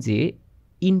কোয়েশ্চেন যে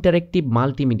ইন্টারেক্টিভ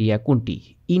মাল্টিমিডিয়া কোনটি?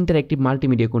 ইন্টারেক্টিভ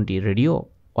মাল্টিমিডিয়া কোনটি? Radio,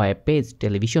 web page,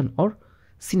 television or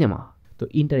cinema. তো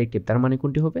ইন্টারেক্টিভ তার মানে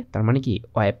কোনটি হবে? তার মানে কি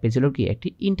ওয়েব পেজ হলো কি একটি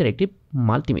ইন্টারেক্টিভ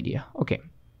মাল্টিমিডিয়া। ওকে,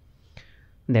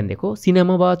 দেন দেখো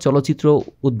সিনেমা বা চলচ্চিত্র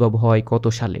উদ্ভব হয় কত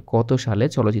সালে? কত সালে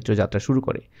চলচ্চিত্র যাত্রা শুরু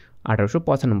করে?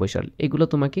 1895 সাল। এগুলো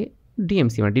তোমাকে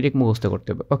ডিএমসি মানে ডিরেক্ট মুখস্থ করতে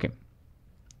হবে। ওকে,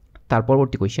 তার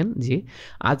পরবর্তী কোয়েশ্চেন যে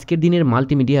আজকের দিনের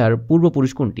মাল্টিমিডিয়ার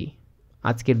পূর্বপুরুষ কোনটি?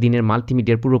 আজকের দিনের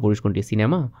মাল্টিমিডিয়ার পূর্বপুরুষ কোনটি?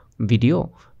 সিনেমা, ভিডিও,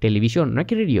 টেলিভিশন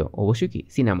নাকি রেডিও? অবশ্যই কি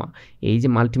সিনেমা। এই যে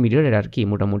মাল্টিমিডিয়ার আর কি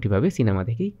মোটামুটিভাবে সিনেমা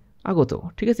থেকেই আগত,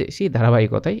 ঠিক আছে? সেই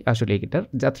ধারাবাহিকতাই আসলে এটার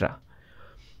যাত্রা।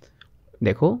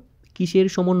 দেখো কিসের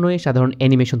সমন্বয়ে সাধারণ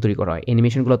অ্যানিমেশন তৈরি করা হয়?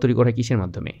 অ্যানিমেশনগুলো তৈরি করা হয় কিসের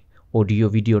মাধ্যমে? অডিও,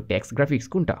 ভিডিও, টেক্সট, গ্রাফিক্স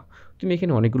কোনটা? তুমি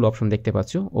এখানে অনেকগুলো অপশন দেখতে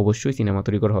পাচ্ছ। অবশ্যই সিনেমা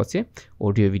তৈরি করা হচ্ছে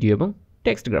অডিও, ভিডিও এবং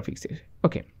টেক্সট গ্রাফিক্সের।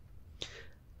 ওকে,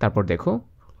 তারপর দেখো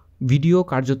ভিডিও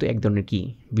কার্যত এক ধরনের কি?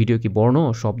 ভিডিও কি বর্ণ,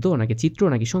 শব্দ নাকি চিত্র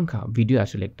নাকি সংখ্যা? ভিডিও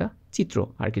আসলে একটা চিত্র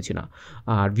আর কিছু না।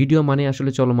 আর ভিডিও মানে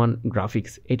আসলে চলমান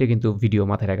গ্রাফিক্স, এটা কিন্তু ভিডিও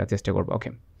মাথায় রাখার চেষ্টা করবো। ওকে,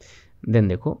 দেন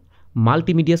দেখো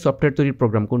মাল্টিমিডিয়া সফটওয়্যার তৈরির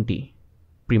প্রোগ্রাম কোনটি?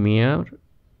 প্রিমিয়ার,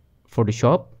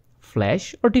 ফটোশপ, ফ্ল্যাশ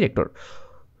ও ডিরেক্টর?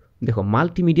 দেখো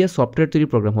মাল্টিমিডিয়া সফটওয়্যার তৈরির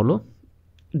প্রোগ্রাম হলো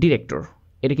ডিরেক্টর।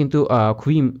 এটা কিন্তু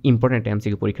খুবই ইম্পর্ট্যান্ট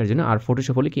এমসিকিউ পরীক্ষার জন্য। আর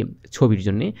ফটোশপ হলে কি ছবির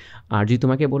জন্যে। আর যদি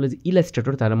তোমাকে বলে যে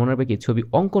ইলাস্ট্রেটর, তাহলে মনে হবে কি ছবি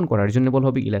অঙ্কন করার জন্য বলা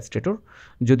হবে ইলাস্ট্রেটর।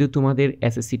 যদিও তোমাদের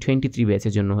SSC 23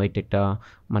 ব্যাচের জন্য এটা একটা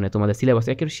মানে তোমাদের সিলেবাস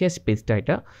একের শেষ পেজটা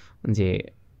এটা, যে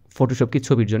ফটোশপ কি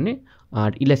ছবির জন্যে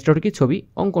আর ইলাস্ট্রেটর কি ছবি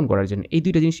অঙ্কন করার জন্য। এই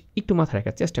দুইটা জিনিস একটু মাথায়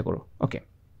রাখার চেষ্টা করো। ওকে,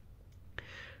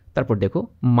 তারপর দেখো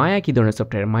মায়া কী ধরনের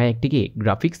সফটওয়্যার? মায়া একটি কি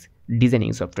গ্রাফিক্স ডিজাইনিং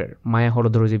সফটওয়্যার। মায়া হলো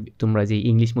ধরো যে তোমরা যে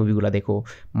ইংলিশ মুভিগুলো দেখো,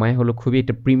 মায়া হলো খুবই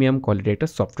একটা প্রিমিয়াম কোয়ালিটির একটা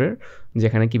সফটওয়্যার,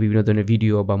 যেখানে কি বিভিন্ন ধরনের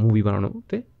ভিডিও বা মুভি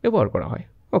বানানোতে ব্যবহার করা হয়।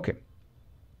 ওকে,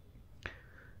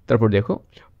 তারপর দেখো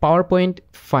পাওয়ার পয়েন্ট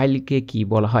ফাইলকে কি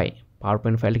বলা হয়? পাওয়ার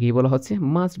পয়েন্ট ফাইলকে কী বলা হচ্ছে?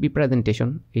 Must be presentation.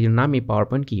 এই জন্য নামই পাওয়ার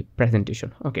পয়েন্ট কি প্রেজেন্টেশন।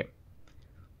 ওকে,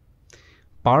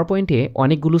 পাওয়ার পয়েন্টে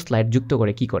অনেকগুলো স্লাইড যুক্ত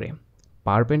করে কি করে?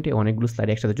 পাওয়ার পয়েন্টে অনেকগুলো স্লাইড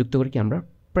একসাথে যুক্ত করে কি আমরা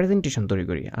প্রেজেন্টেশন তৈরি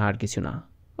করি, আর কিছু না।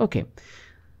 ওকে,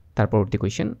 তার পরবর্তী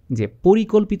কোয়েশ্চেন যে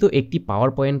পরিকল্পিত একটি পাওয়ার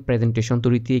পয়েন্ট প্রেজেন্টেশন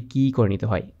তৈরিতে কী করে নিতে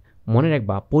হয়? মনে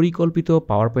রাখবা পরিকল্পিত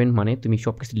পাওয়ার পয়েন্ট মানে তুমি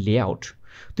সব কিছু লেআউট।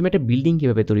 তুমি একটা বিল্ডিং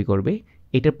কীভাবে তৈরি করবে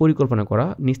এটার পরিকল্পনা করা,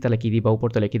 নিচতলা কী দিবা,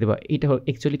 উপরতলা কী দিবা, এটা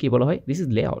অ্যাকচুয়ালি কী বলা হয়? This is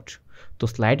layout. তো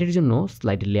স্লাইডের জন্য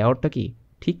স্লাইডের লেআউটটা কি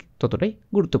ঠিক ততটাই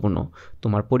গুরুত্বপূর্ণ।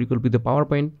 তোমার পরিকল্পিত পাওয়ার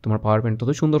পয়েন্ট, তোমার পাওয়ার পয়েন্ট তত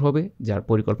সুন্দর হবে যার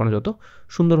পরিকল্পনা যত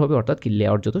সুন্দর হবে, অর্থাৎ কি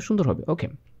লেআউট যত সুন্দর হবে। ওকে,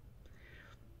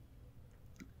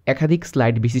 একাধিক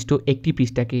স্লাইড বিশিষ্ট একটি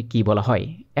পৃষ্ঠাকে কি বলা হয়?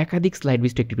 একাধিক স্লাইড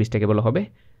বিশিষ্ট একটি পৃষ্ঠাকে বলা হবে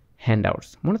হ্যান্ডআউটস।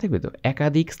 মনে থাকবে তো,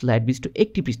 একাধিক স্লাইড বিশিষ্ট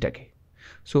একটি পৃষ্ঠাকে।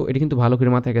 সো এটা কিন্তু ভালো করে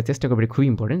মাথায় রাখার চেষ্টা করবে, খুবই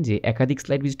ইম্পর্টেন্ট যে একাধিক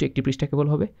স্লাইড বিশিষ্ট একটি পৃষ্ঠাকে বলা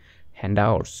হবে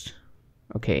হ্যান্ডআউটস।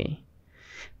 ওকে,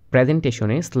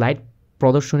 প্রেজেন্টেশনে স্লাইড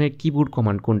প্রদর্শনের কিবোর্ড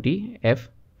কমান্ড কোনটি?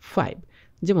 F5।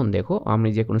 যেমন দেখো আমি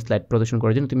যে কোনো স্লাইড প্রদর্শন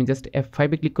করার জন্য তুমি জাস্ট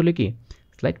F5-এ ক্লিক করলে কি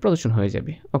স্লাইড প্রদর্শন হয়ে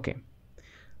যাবে। ওকে,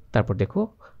 তারপর দেখো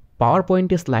পাওয়ার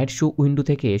পয়েন্টে স্লাইড শো উইন্ডো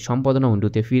থেকে সম্পাদনা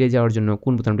উইন্ডোতে ফিরে যাওয়ার জন্য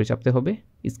কোন বোতামটি চাপতে হবে?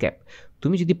 স্কেপ।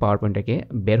 তুমি যদি পাওয়ার পয়েন্টটাকে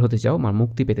বের হতে চাও মানে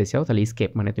মুক্তি পেতে চাও, তাহলে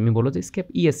স্কেপ মানে তুমি বলো যে স্কেপ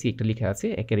ESC একটা লেখা আছে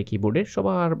একেবারে কিবোর্ডের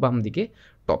সবার বাম দিকে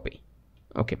টপে।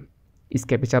 ওকে,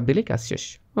 স্কেপে চাপ দিলে কাজ শেষ।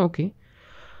 ওকে,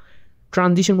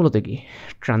 ট্রানজিশন মূলত কি?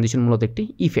 ট্রানজিশন মূলত একটি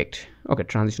ইফেক্ট। ওকে,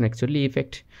 ট্রানজিশন অ্যাকচুয়ালি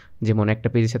ইফেক্ট। যেমন একটা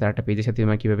পেজের সাথে আরেকটা পেজের সাথে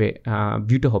তোমার কীভাবে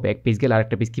ভিউটা হবে, এক পেজ গেলে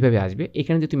আরেকটা পেজ কীভাবে আসবে,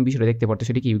 এখানে যে তুমি বিষয়টা দেখতে পারতো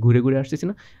সেটা কি ঘুরে ঘুরে আসতেছে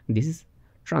না? This is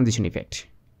transition effect.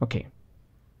 ওকে,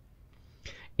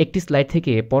 একটি স্লাইড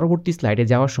থেকে পরবর্তী স্লাইডে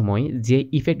যাওয়ার সময় যে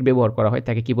ইফেক্ট ব্যবহার করা হয়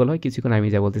তাকে কি বলা হয়? কিছুক্ষণ আমি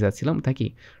যা বলতে চাচ্ছিলাম তা কি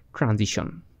ট্রানজিশন।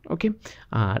 ওকে,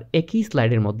 আর একই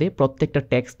স্লাইডের মধ্যে প্রত্যেকটা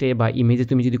টেক্সটে বা ইমেজে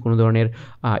তুমি যদি কোনো ধরনের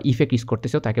ইফেক্ট ইউজ করতে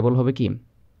চাও তাকে বলা হবে কি?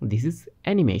 This is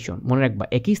animation. মনে রাখবা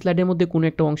একই স্লাইডের মধ্যে কোনো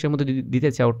একটা অংশের মধ্যে যদি দিতে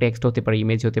চাও, টেক্সট হতে পারে,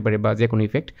 ইমেজ হতে পারে বা যে কোনো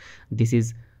ইফেক্ট, দিস ইজ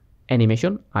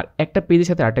অ্যানিমেশন। আর একটা পেজের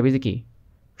সাথে আরেকটা পেজে কি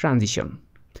ট্রানজিশন।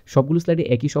 সবগুলো স্লাইডে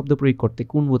একই শব্দ প্রয়োগ করতে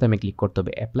কোন বোতামে ক্লিক করতে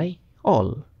হবে? Apply all.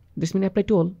 This mean apply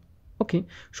to all. ওকে,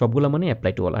 সবগুলো মানে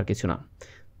অ্যাপ্লাই টু অল, আর কিছু না।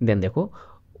 দেন দেখো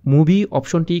মুভি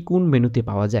অপশনটি কোন মেনুতে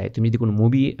পাওয়া যায়? তুমি যদি কোনো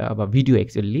মুভি বা ভিডিও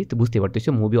অ্যাকচুয়ালি তো বুঝতে পারতেছো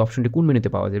মুভি অপশনটি কোন মেনুতে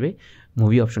পাওয়া যাবে।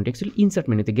 মুভি অপশনটি অ্যাকচুয়ালি ইনসার্ট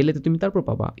মেনুতে গেলে তো তুমি তারপর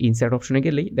পাবা। ইনসার্ট অপশনে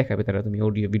গেলেই দেখাবে তারা তুমি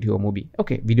অডিও, ভিডিও, মুভি।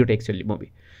 ওকে, ভিডিওটা অ্যাকচুয়ালি মুভি।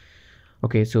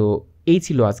 ওকে, সো এই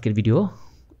ছিল আজকের ভিডিও।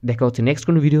 দেখা হচ্ছে নেক্সট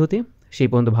কোনো ভিডিওতে। সেই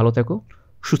পর্যন্ত ভালো থাকো,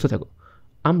 সুস্থ থাকো।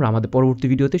 আমরা আমাদের পরবর্তী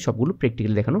ভিডিওতে সবগুলো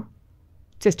প্র্যাকটিক্যালি দেখানোর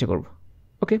চেষ্টা করব।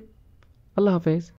 ওকে, আল্লাহ হাফেজ।